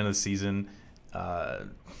points at the end of the season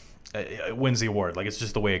wins the award. Like it's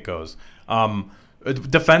just the way it goes.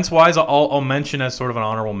 Defense-wise, I'll mention as sort of an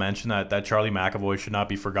honorable mention that Charlie McAvoy should not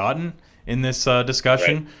be forgotten in this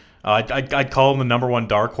discussion. Right. I'd call him the number one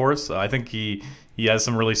dark horse. I think he has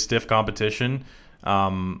some really stiff competition.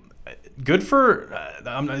 Good for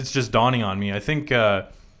it's just dawning on me. I think Besser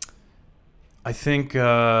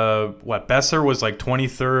was like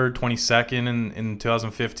 23rd, 22nd in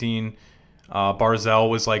 2015. Barzal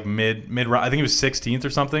was like mid. I think he was 16th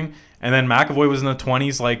or something. And then McAvoy was in the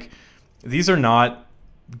 20s. Like these are not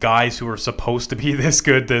guys who are supposed to be this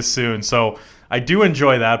good this soon. So I do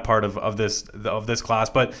enjoy that part of this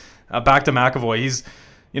class. But back to McAvoy, he's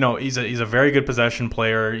a very good possession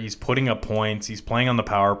player. He's putting up points. He's playing on the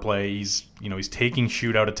power play. He's taking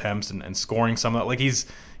shootout attempts and scoring some of that. Like he's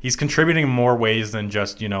contributing in more ways than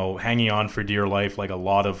just hanging on for dear life like a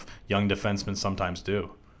lot of young defensemen sometimes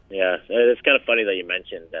do. Yeah, it's kind of funny that you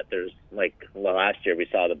mentioned that. There's last year we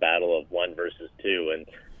saw the battle of 1 versus 2, and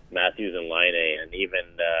Matthews and Laine, and even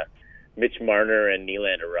Mitch Marner and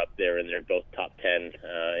Nylander are up there, and they're both top 10.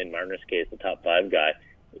 In Marner's case, the top 5 guy.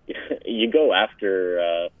 You go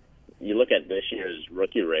after, you look at this year's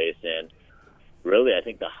rookie race, and really I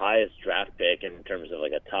think the highest draft pick in terms of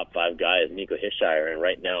like a top 5 guy is Nico Hischier, and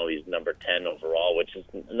right now he's number 10 overall, which is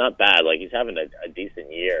not bad. Like he's having a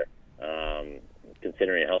decent year,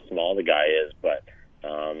 considering how small the guy is, but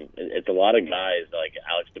it's a lot of guys like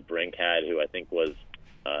Alex DeBrincat, who I think was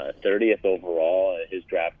 30th overall his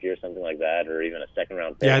draft year, something like that, or even a second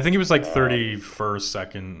round pick. Yeah, I think he was like 31st,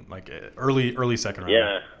 second, like early second round.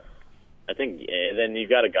 Yeah, I think. And then you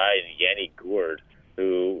got a guy, Yanni Gourde,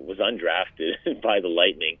 who was undrafted by the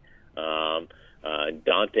Lightning.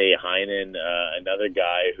 Dante Heinen, another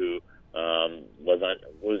guy who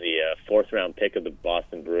was he a 4th round pick of the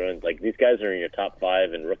Boston Bruins. Like these guys are in your top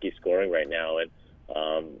 5 in rookie scoring right now, and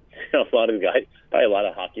a lot of guys, probably a lot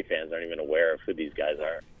of hockey fans aren't even aware of who these guys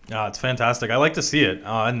are. It's fantastic. I like to see it.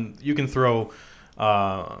 And you can throw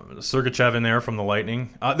Sergachev in there from the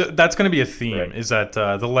Lightning. That's going to be a theme, right? Is that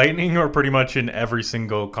the Lightning are pretty much in every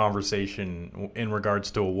single conversation in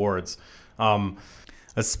regards to awards,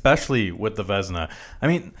 especially with the Vezina. I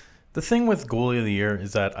mean, the thing with goalie of the year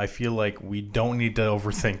is that I feel like we don't need to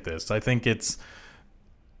overthink this. I think it's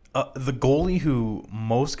the goalie who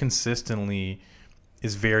most consistently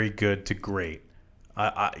is very good to great.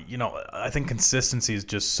 I think consistency is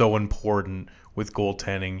just so important with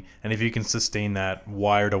goaltending, and if you can sustain that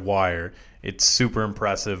wire to wire, it's super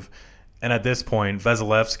impressive. And at this point,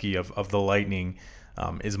 Vasilevsky of the Lightning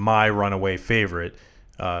is my runaway favorite.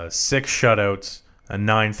 6 shutouts, a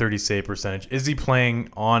 .930 save percentage. Is he playing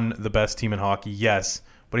on the best team in hockey? Yes,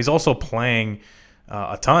 but he's also playing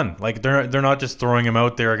a ton. Like they're not just throwing him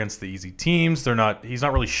out there against the easy teams. He's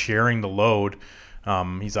not really sharing the load.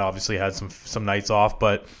 He's obviously had some nights off,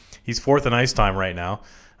 but he's 4th in ice time right now.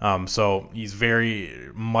 So he's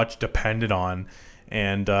very much depended on.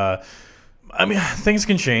 And I mean, things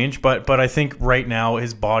can change, but I think right now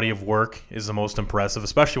his body of work is the most impressive,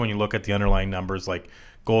 especially when you look at the underlying numbers like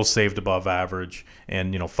goals saved above average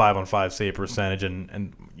and 5-on-5 save percentage,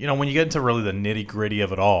 and when you get into really the nitty gritty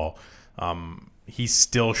of it all, he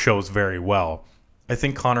still shows very well. I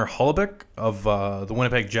think Connor Hellebuyck of the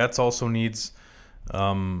Winnipeg Jets also needs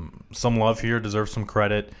some love here, deserves some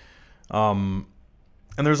credit, and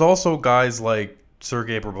there's also guys like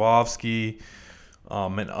Sergei Bobrovsky.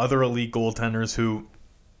 And other elite goaltenders who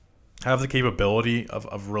have the capability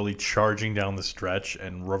of really charging down the stretch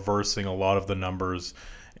and reversing a lot of the numbers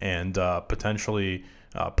and potentially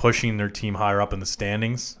pushing their team higher up in the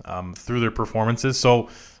standings through their performances. So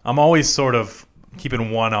I'm always sort of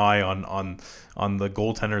keeping one eye on the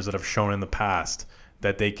goaltenders that have shown in the past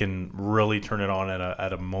that they can really turn it on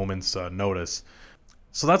at a moment's notice.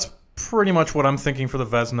 So that's pretty much what I'm thinking for the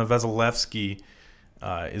Vezina. Vasilevsky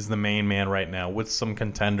is the main man right now with some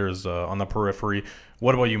contenders on the periphery.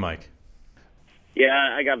 What about you, Mike?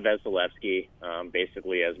 Yeah, I got Vasilevsky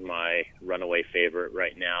basically as my runaway favorite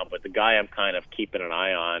right now. But the guy I'm kind of keeping an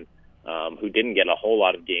eye on, who didn't get a whole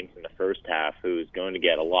lot of games in the first half, who's going to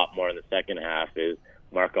get a lot more in the second half, is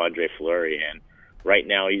Marc-Andre Fleury. And right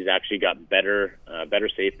now he's actually got better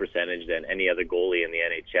save percentage than any other goalie in the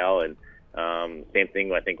NHL. And same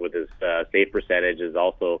thing, I think, with his save percentage is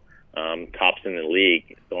also tops in the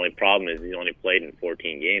league. The only problem is he's only played in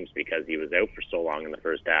 14 games because he was out for so long in the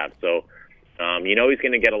first half. So, he's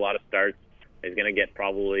going to get a lot of starts. He's going to get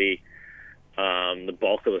probably the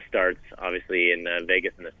bulk of the starts, obviously, in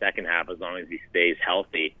Vegas in the second half, as long as he stays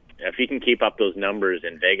healthy. If he can keep up those numbers,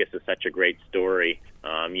 and Vegas is such a great story,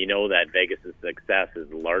 that Vegas' success is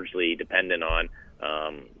largely dependent on,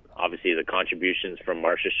 obviously, the contributions from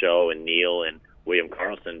Marcia Show and Neil and William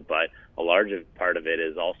Karlsson, but a large part of it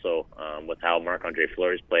is also with how Marc-Andre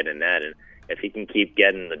Fleury's played in net. And if he can keep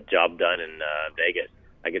getting the job done in Vegas,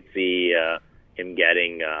 I could see him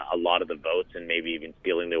getting a lot of the votes and maybe even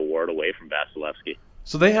stealing the award away from Vasilevsky.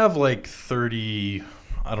 So they have like 30,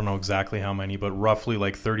 I don't know exactly how many, but roughly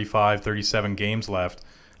like 35, 37 games left.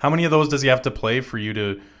 How many of those does he have to play for you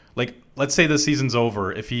to, like, let's say the season's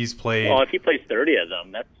over, if he's played... Well, if he plays 30 of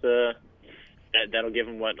them, that'll give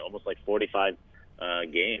him, almost like 45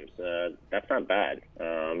 games. That's not bad.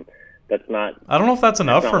 That's not... I don't know if that's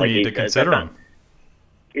enough for me to consider him.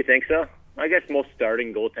 You think so? I guess most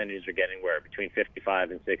starting goaltenders are getting between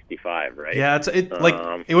 55 and 65, right? Yeah,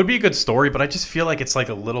 it would be a good story, but I just feel like it's like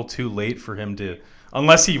a little too late for him to,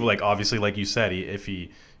 unless he, like, obviously, like you said, if he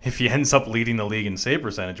ends up leading the league in save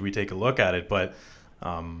percentage, we take a look at it. But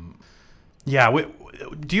do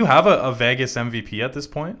you have a Vegas MVP at this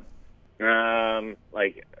point?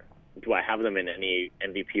 Do I have them in any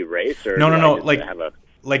MVP race? Or No.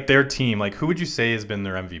 Like their team. Like, who would you say has been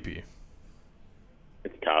their MVP?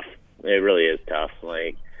 It's tough. It really is tough.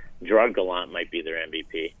 Like, Gerard Gallant might be their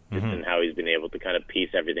MVP, just in how he's been able to kind of piece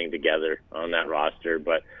everything together on that roster.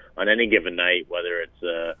 But on any given night, whether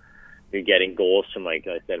it's you're getting goals from, like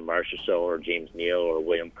I said, Marcia Show or James Neal or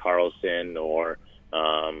William Karlsson, or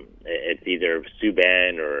it's either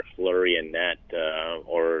Subban or Fleury in net,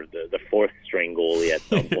 or the fourth string goalie at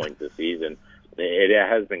some point this season. It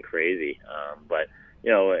has been crazy. But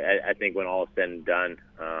I think when all is said and done,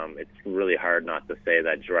 it's really hard not to say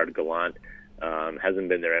that Gerard Gallant hasn't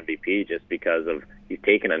been their MVP, just because of he's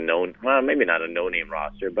taken maybe not a no-name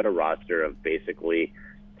roster, but a roster of basically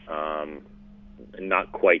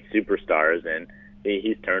not quite superstars, and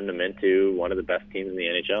he's turned them into one of the best teams in the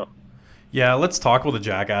NHL. Yeah, let's talk about the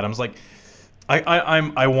Jack Adams. Like,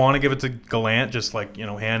 I want to give it to Gallant, just like,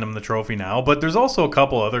 hand him the trophy now. But there's also a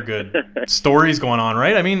couple other good stories going on,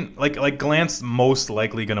 right? I mean, like Gallant's most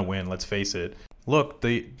likely going to win. Let's face it. Look,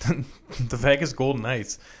 the Vegas Golden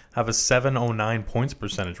Knights have a 709 points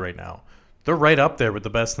percentage right now. They're right up there with the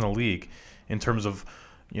best in the league in terms of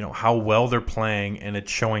how well they're playing, and it's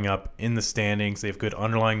showing up in the standings. They have good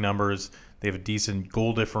underlying numbers. They have a decent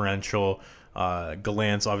goal differential.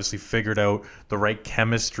 Gallant's obviously figured out the right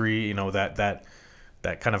chemistry, that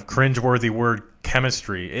kind of cringeworthy word,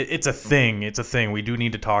 chemistry. It's a thing. It's a thing. We do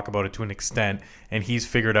need to talk about it to an extent, and he's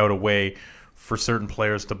figured out a way for certain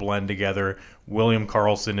players to blend together. William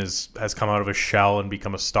Karlsson has come out of a shell and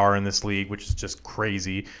become a star in this league, which is just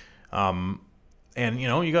crazy. And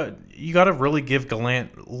you got to really give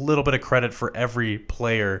Gallant a little bit of credit for every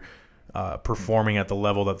player performing at the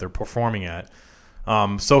level that they're performing at.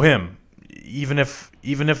 So him, even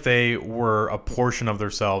if they were a portion of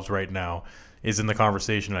themselves right now, is in the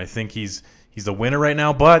conversation. I think he's the winner right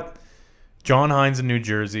now. But John Hines in New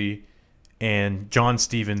Jersey and John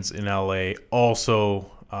Stevens in LA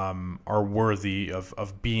also are worthy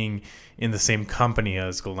of being in the same company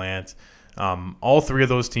as Gallant. All three of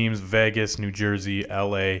those teams, Vegas, New Jersey,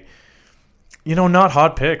 LA, not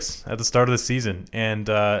hot picks at the start of the season, and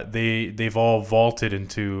they've all vaulted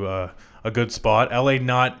into a good spot. LA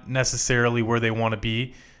not necessarily where they want to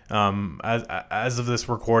be. As of this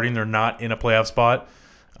recording, they're not in a playoff spot.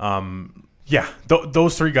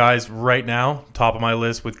 Those three guys right now, top of my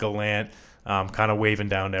list with Gallant, kind of waving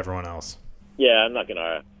down to everyone else. Yeah, I'm not going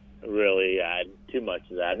to really add too much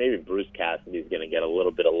to that. Maybe Bruce Cassidy's going to get a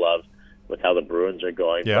little bit of love with how the Bruins are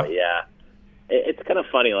going. Yeah. But yeah, it's kind of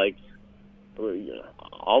funny. Like,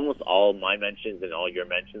 almost all my mentions and all your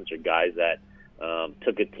mentions are guys that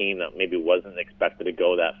took a team that maybe wasn't expected to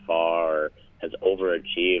go that far or has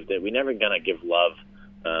overachieved. That we never going to give love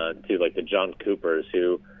to, like, the John Coopers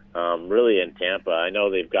who really in Tampa. I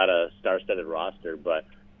know they've got a star-studded roster, but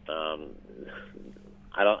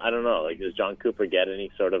I don't know. Like, does John Cooper get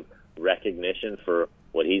any sort of recognition for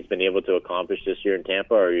what he's been able to accomplish this year in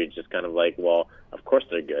Tampa, or are you just kind of like, well, of course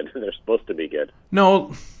they're good. They're supposed to be good.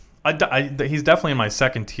 No, he's definitely in my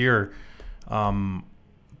second tier.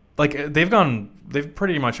 They've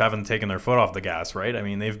pretty much haven't taken their foot off the gas, right? I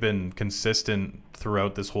mean, they've been consistent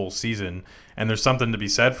throughout this whole season, and there's something to be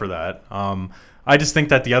said for that. I just think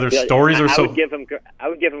that the other stories are so. I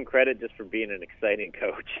would give him credit just for being an exciting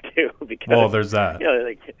coach too, because there's that.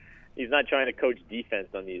 He's not trying to coach defense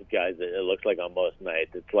on these guys. It looks like on most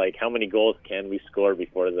nights, it's like, how many goals can we score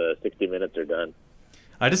before the 60 minutes are done?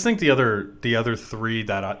 I just think the other three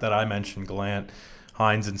that I mentioned, Gallant,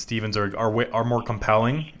 Hines, and Stevens, are more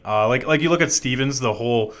compelling. Like you look at Stevens, the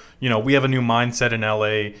whole we have a new mindset in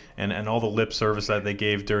LA, and all the lip service that they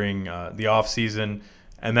gave during the off season.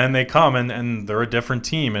 And then they come and they're a different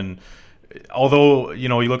team. And although, you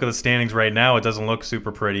look at the standings right now, it doesn't look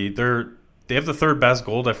super pretty. They have the third best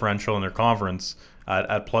goal differential in their conference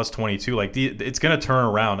at plus 22. Like, it's going to turn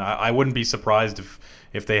around. I wouldn't be surprised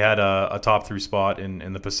if they had a top 3 spot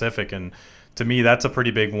in the Pacific. And to me, that's a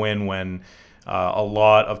pretty big win when a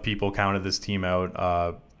lot of people counted this team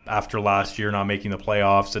out after last year not making the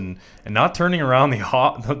playoffs and not turning around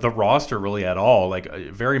the roster really at all. Like,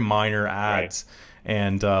 very minor ads. Right.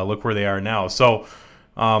 And look where they are now. So,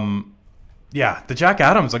 the Jack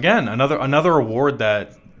Adams, again, another award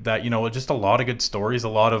that just a lot of good stories, a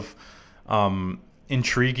lot of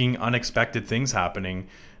intriguing, unexpected things happening.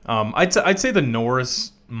 I'd say the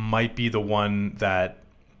Norris might be the one that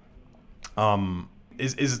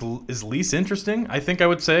is least interesting. I think I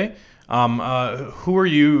would say. Who are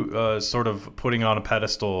you sort of putting on a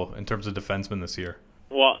pedestal in terms of defensemen this year?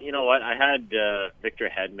 Well, you know what? I had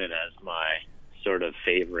Victor Hedman as my sort of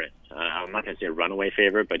favorite. I'm not going to say a runaway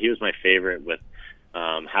favorite, but he was my favorite with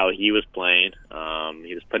how he was playing.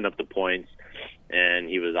 He was putting up the points, and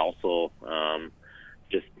he was also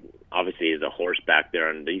just obviously he's a horse back there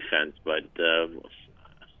on defense. But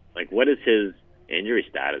what is his injury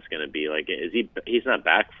status going to be? Like, he's not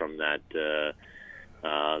back from that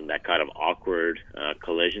that kind of awkward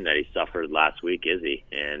collision that he suffered last week, is he?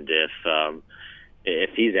 And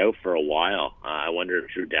if he's out for a while, I wonder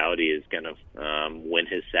if Drew Doughty is going to win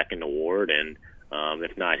his second award, and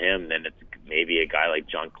if not him, then it's maybe a guy like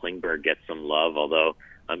John Klingberg gets some love, although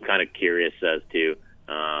I'm kind of curious as to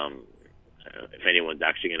if anyone's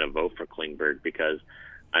actually going to vote for Klingberg, because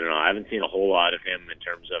I don't know, I haven't seen a whole lot of him in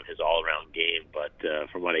terms of his all-around game, but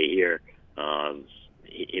from what I hear,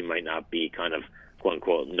 he might not be kind of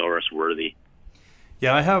quote-unquote Norris-worthy.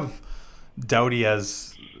 Yeah, I have Doughty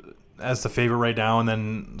as the favorite right now, and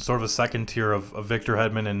then sort of a second tier of Victor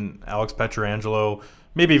Hedman and Alex Pietrangelo,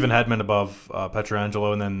 maybe even Hedman above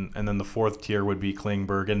Pietrangelo, and then the fourth tier would be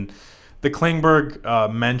Klingberg. And the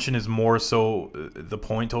Klingberg mention is more so the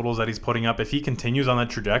point totals that he's putting up. If he continues on that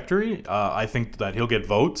trajectory, I think that he'll get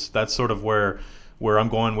votes. That's sort of where I'm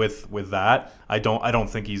going with that. I don't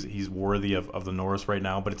think he's worthy of the Norris right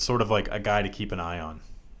now, but it's sort of like a guy to keep an eye on.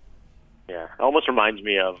 Yeah, it almost reminds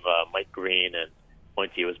me of Mike Green and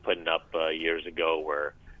points he was putting up years ago,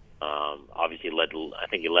 where obviously he led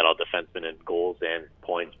all defensemen in goals and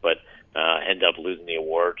points, but ended up losing the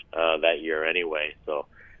award that year anyway. So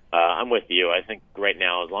I'm with you. I think right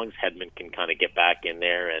now, as long as Hedman can kind of get back in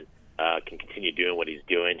there and can continue doing what he's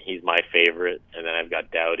doing, he's my favorite. And then I've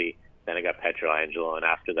got Doughty, then I got Pietrangelo, and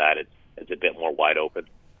after that, it's a bit more wide open.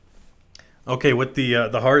 Okay, with the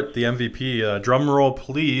Hart, the MVP, drum roll,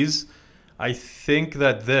 please. I think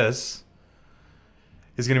that this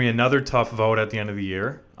is going to be another tough vote at the end of the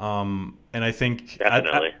year. And I think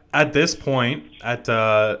at this point, at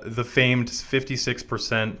the famed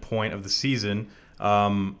 56% point of the season,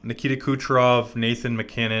 Nikita Kucherov, Nathan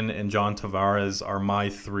McKinnon, and John Tavares are my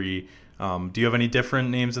three. Do you have any different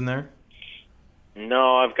names in there?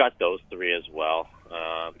 No, I've got those three as well.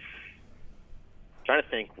 trying to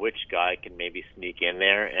think which guy can maybe sneak in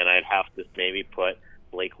there, and I'd have to maybe put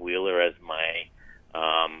Blake Wheeler as my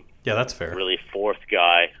Yeah, that's fair. really fourth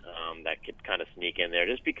guy that could kind of sneak in there,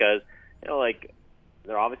 just because like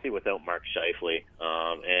they're obviously without Mark Scheifele,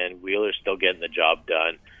 and Wheeler's still getting the job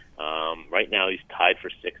done. Right now, he's tied for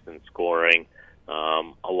sixth in scoring.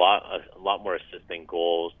 A lot more assisting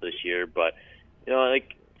goals this year, but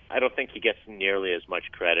I don't think he gets nearly as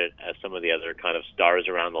much credit as some of the other kind of stars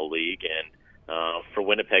around the league. And for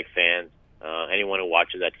Winnipeg fans, anyone who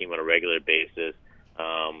watches that team on a regular basis,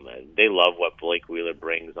 they love what Blake Wheeler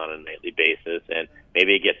brings on a nightly basis, and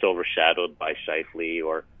maybe it gets overshadowed by Scheifele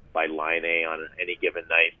or by Laine on any given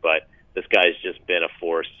night. But this guy's just been a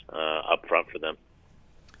force up front for them.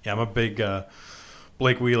 Yeah, I'm a big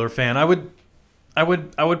Blake Wheeler fan. I would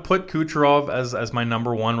put Kucherov as my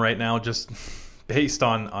number one right now, just based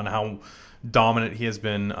on how dominant he has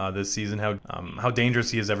been this season, how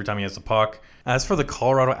dangerous he is every time he has the puck. As for the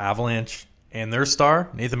Colorado Avalanche and their star,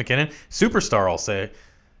 Nathan MacKinnon, superstar, I'll say,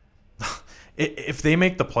 if they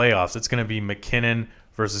make the playoffs, it's going to be MacKinnon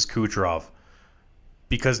versus Kucherov,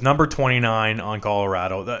 because number 29 on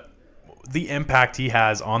Colorado, the impact he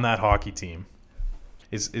has on that hockey team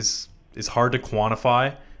is hard to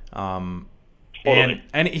quantify. Totally.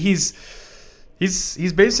 And he's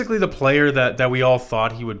basically the player that we all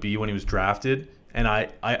thought he would be when he was drafted. And I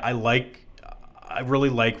really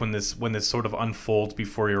like when this sort of unfolds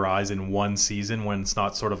before your eyes in one season, when it's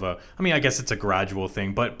not sort of I guess it's a gradual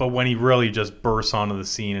thing, but when he really just bursts onto the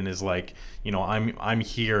scene and is like, I'm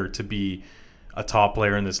here to be a top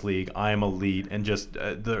player in this league. I am elite, and just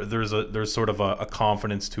there's sort of a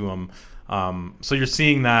confidence to him. So you're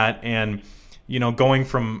seeing that, and going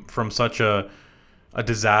from such a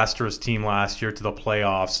disastrous team last year to the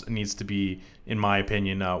playoffs needs to be, in my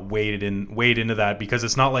opinion, weighed into that, because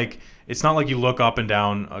it's not like you look up and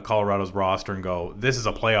down Colorado's roster and go, this is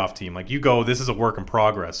a playoff team. Like, you go, this is a work in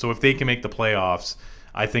progress. So if they can make the playoffs,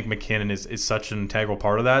 I think MacKinnon is such an integral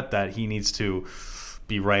part of that he needs to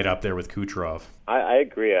be right up there with Kucherov. I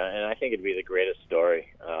agree, and I think it'd be the greatest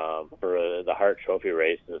story for the Hart Trophy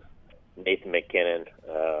race if Nathan MacKinnon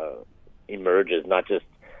emerges not just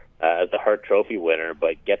as the Hart Trophy winner,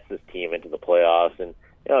 but gets this team into the playoffs, and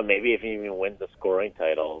maybe if he even wins the scoring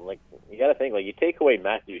title. Like, you got to think, like, you take away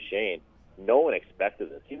Matt Duchene, no one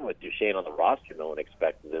expected this. Even with Duchene on the roster, no one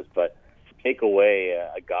expected this. But to take away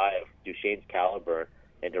a guy of Duchene's caliber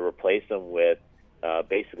and to replace him with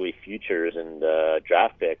basically futures and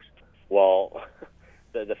draft picks, well,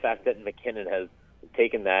 the fact that MacKinnon has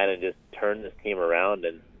taken that and just turned this team around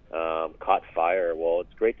and caught fire, well,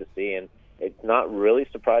 it's great to see. And it's not really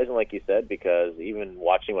surprising, like you said, because even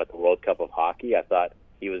watching at the World Cup of Hockey, I thought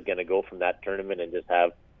he was going to go from that tournament and just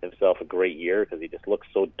have himself a great year, because he just looks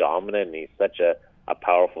so dominant, and he's such a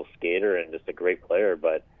powerful skater and just a great player.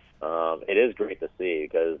 But it is great to see,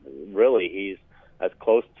 because really he's as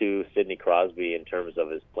close to Sidney Crosby in terms of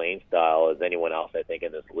his playing style as anyone else, I think,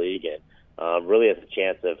 in this league, and really has a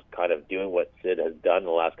chance of kind of doing what Sid has done in the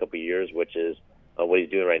last couple of years, which is what he's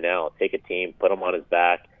doing right now. Take a team, put them on his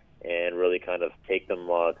back, and really kind of take them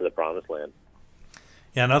to the promised land.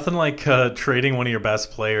 Yeah, nothing like trading one of your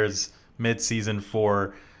best players mid-season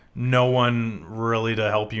for no one really to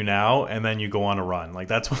help you now, and then you go on a run. Like,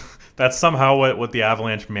 that's somehow what the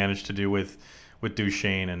Avalanche managed to do with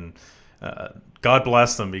Duchene, and God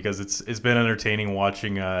bless them, because it's been entertaining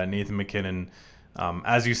watching Nathan MacKinnon,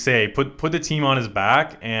 as you say, put the team on his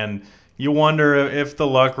back, and you wonder if the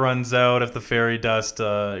luck runs out, if the fairy dust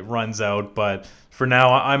runs out. But for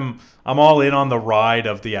now, I'm all in on the ride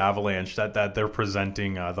of the Avalanche that they're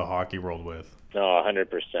presenting the hockey world with. No,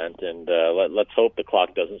 100%. And let's hope the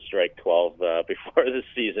clock doesn't strike 12 before the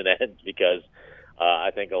season ends, because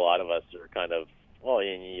I think a lot of us are kind of, well,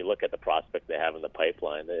 you look at the prospect they have in the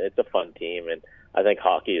pipeline. It's a fun team, and I think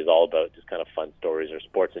hockey is all about just kind of fun stories, or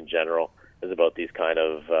sports in general is about these kind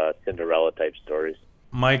of Cinderella-type stories.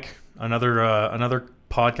 Mike, another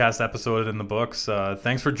podcast episode in the books.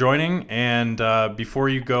 Thanks for joining, and before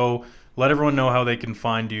you go, let everyone know how they can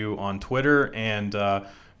find you on Twitter, and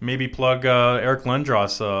maybe plug Eric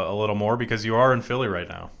Lindros a little more, because you are in Philly right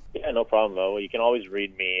now. Yeah, no problem, though. You can always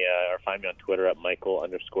read me or find me on Twitter at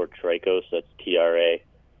Michael_Traikos. That's Traikos,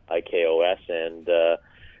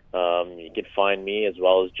 and you can find me as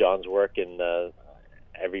well as John's work in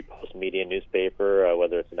every post-media newspaper,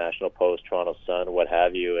 whether it's the National Post, Toronto Sun, what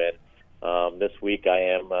have you. And this week I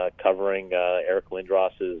am covering Eric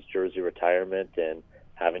Lindros' jersey retirement and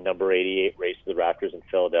having number 88 race to the Raptors in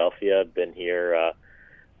Philadelphia. I've been here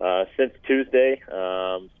since Tuesday,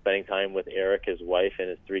 spending time with Eric, his wife, and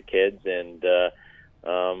his 3 kids, and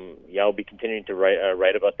I'll be continuing to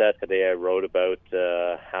write about that. Today I wrote about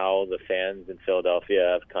how the fans in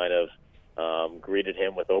Philadelphia have kind of greeted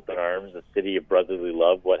him with open arms, a city of brotherly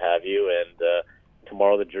love, what have you. And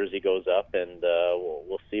tomorrow the jersey goes up, and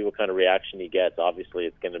we'll see what kind of reaction he gets. Obviously,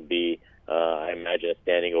 it's going to be, I imagine, a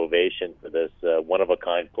standing ovation for this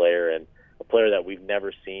one-of-a-kind player, and a player that we've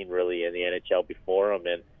never seen really in the NHL before him.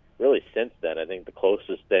 And really since then, I think the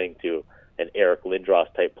closest thing to an Eric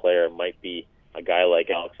Lindros type player might be a guy like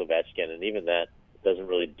Alex Ovechkin, and even that doesn't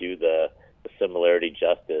really do the similarity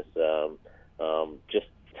justice. Just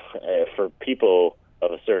for people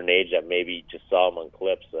of a certain age that maybe just saw him on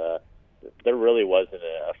clips, there really wasn't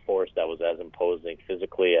a force that was as imposing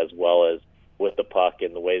physically as well as with the puck,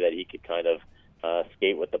 in the way that he could kind of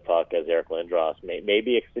skate with the puck as Eric Lindros.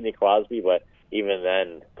 Maybe Sidney Crosby, but even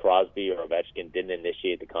then, Crosby or Ovechkin didn't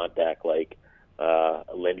initiate the contact like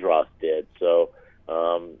Lindros did. So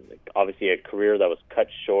obviously a career that was cut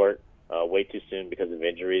short way too soon because of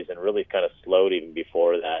injuries, and really kind of slowed even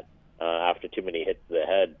before that after too many hits to the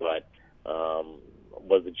head. But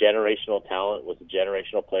was a generational talent, was a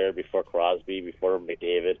generational player before Crosby, before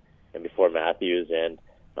McDavid, and before Matthews. And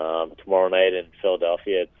tomorrow night in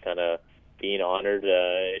Philadelphia, it's kind of being honored.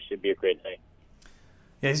 It should be a great night.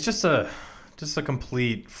 Yeah, he's just a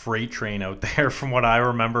complete freight train out there from what I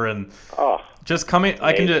remember. And just coming,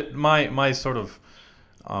 I can just, my sort of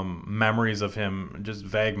memories of him, just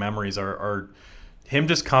vague memories, are him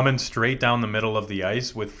just coming straight down the middle of the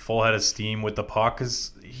ice with full head of steam with the puck,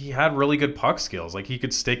 because he had really good puck skills. Like, he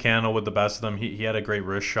could stick handle with the best of them. He had a great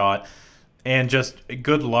wrist shot, and just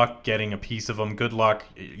good luck getting a piece of him. Good luck,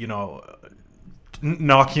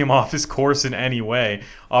 knocking him off his course in any way.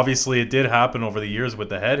 Obviously, it did happen over the years with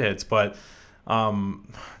the head hits, but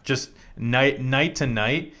just night to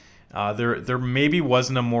night, there maybe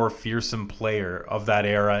wasn't a more fearsome player of that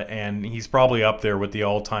era, and he's probably up there with the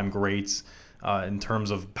all-time greats in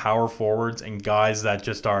terms of power forwards and guys that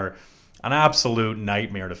just are an absolute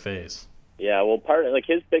nightmare to face. Yeah, well,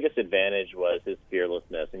 his biggest advantage was his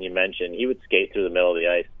fearlessness, and you mentioned he would skate through the middle of the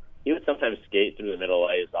ice. He would sometimes skate through the middle of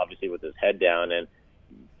the ice, obviously with his head down, and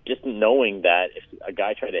just knowing that if a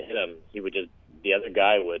guy tried to hit him, the other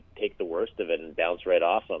guy would take the worst of it and bounce right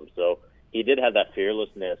off him. So he did have that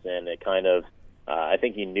fearlessness, and it kind of, I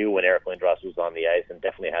think he knew when Eric Lindros was on the ice and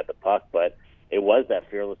definitely had the puck, but it was that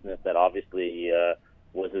fearlessness that obviously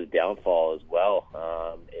was his downfall as well.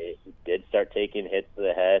 He did start taking hits to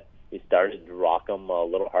the head. He started to rock him a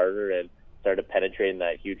little harder and started penetrating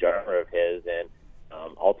that huge armor of his, and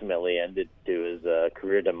ultimately ended to his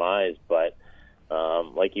career demise. But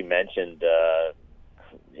like you mentioned,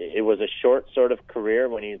 it was a short sort of career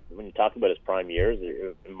when you talk about his prime years.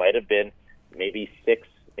 It might have been maybe 6,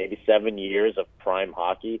 maybe 7 years of prime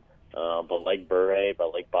hockey. But like Bure,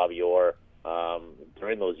 but like Bobby Orr,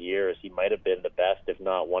 during those years, he might have been the best, if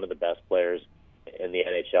not one of the best players in the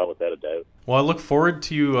NHL, without a doubt. Well, I look forward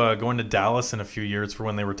to you going to Dallas in a few years for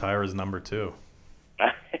when they retire his number 2.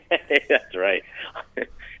 That's right.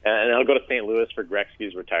 And I'll go to St. Louis for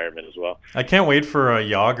Gretzky's retirement as well. I can't wait for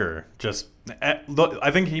Yager.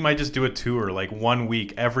 I think he might just do a tour, like 1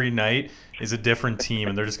 week. Every night is a different team,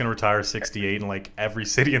 and they're just going to retire 68 in like every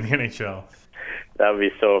city in the NHL. That would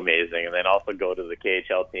be so amazing. And then also go to the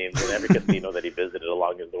KHL teams and every casino that he visited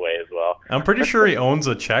along his way as well. I'm pretty sure he owns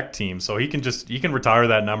a Czech team, so he can retire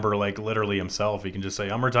that number like literally himself. He can just say,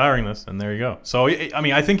 I'm retiring this, and there you go. So, I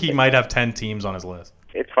mean, I think he might have 10 teams on his list.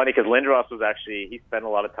 It's funny because Lindros he spent a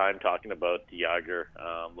lot of time talking about Yager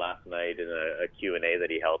last night in a Q&A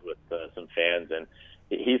that he held with some fans, and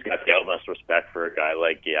he's got the utmost respect for a guy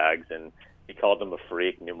like Yags, and he called him a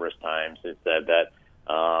freak numerous times. He said that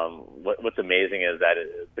what's amazing is that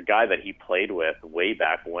the guy that he played with way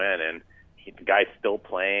back when, and the guy's still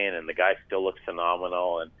playing, and the guy still looks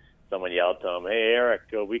phenomenal, and someone yelled to him, "Hey, Eric,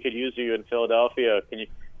 we could use you in Philadelphia.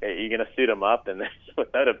 Are you going to suit him up?" And then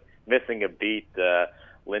without missing a beat,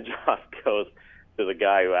 Lindros goes to the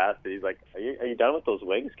guy who asked it. He's like, "Are you done with those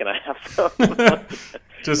wings? Can I have some?"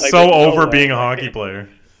 Just like, so over being a hockey player.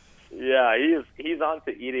 Yeah, he's on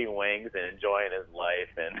to eating wings and enjoying his life,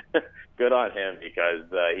 and good on him because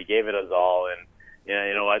he gave it his all. And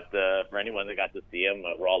you know what? For anyone that got to see him,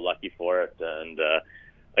 we're all lucky for it. And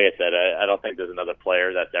like I said, I don't think there's another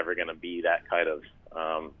player that's ever going to be that kind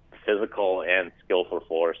of physical and skillful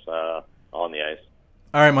force on the ice.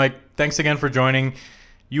 All right, Mike. Thanks again for joining.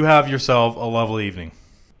 You have yourself a lovely evening.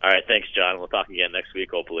 All right, thanks, John. We'll talk again next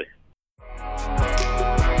week, hopefully.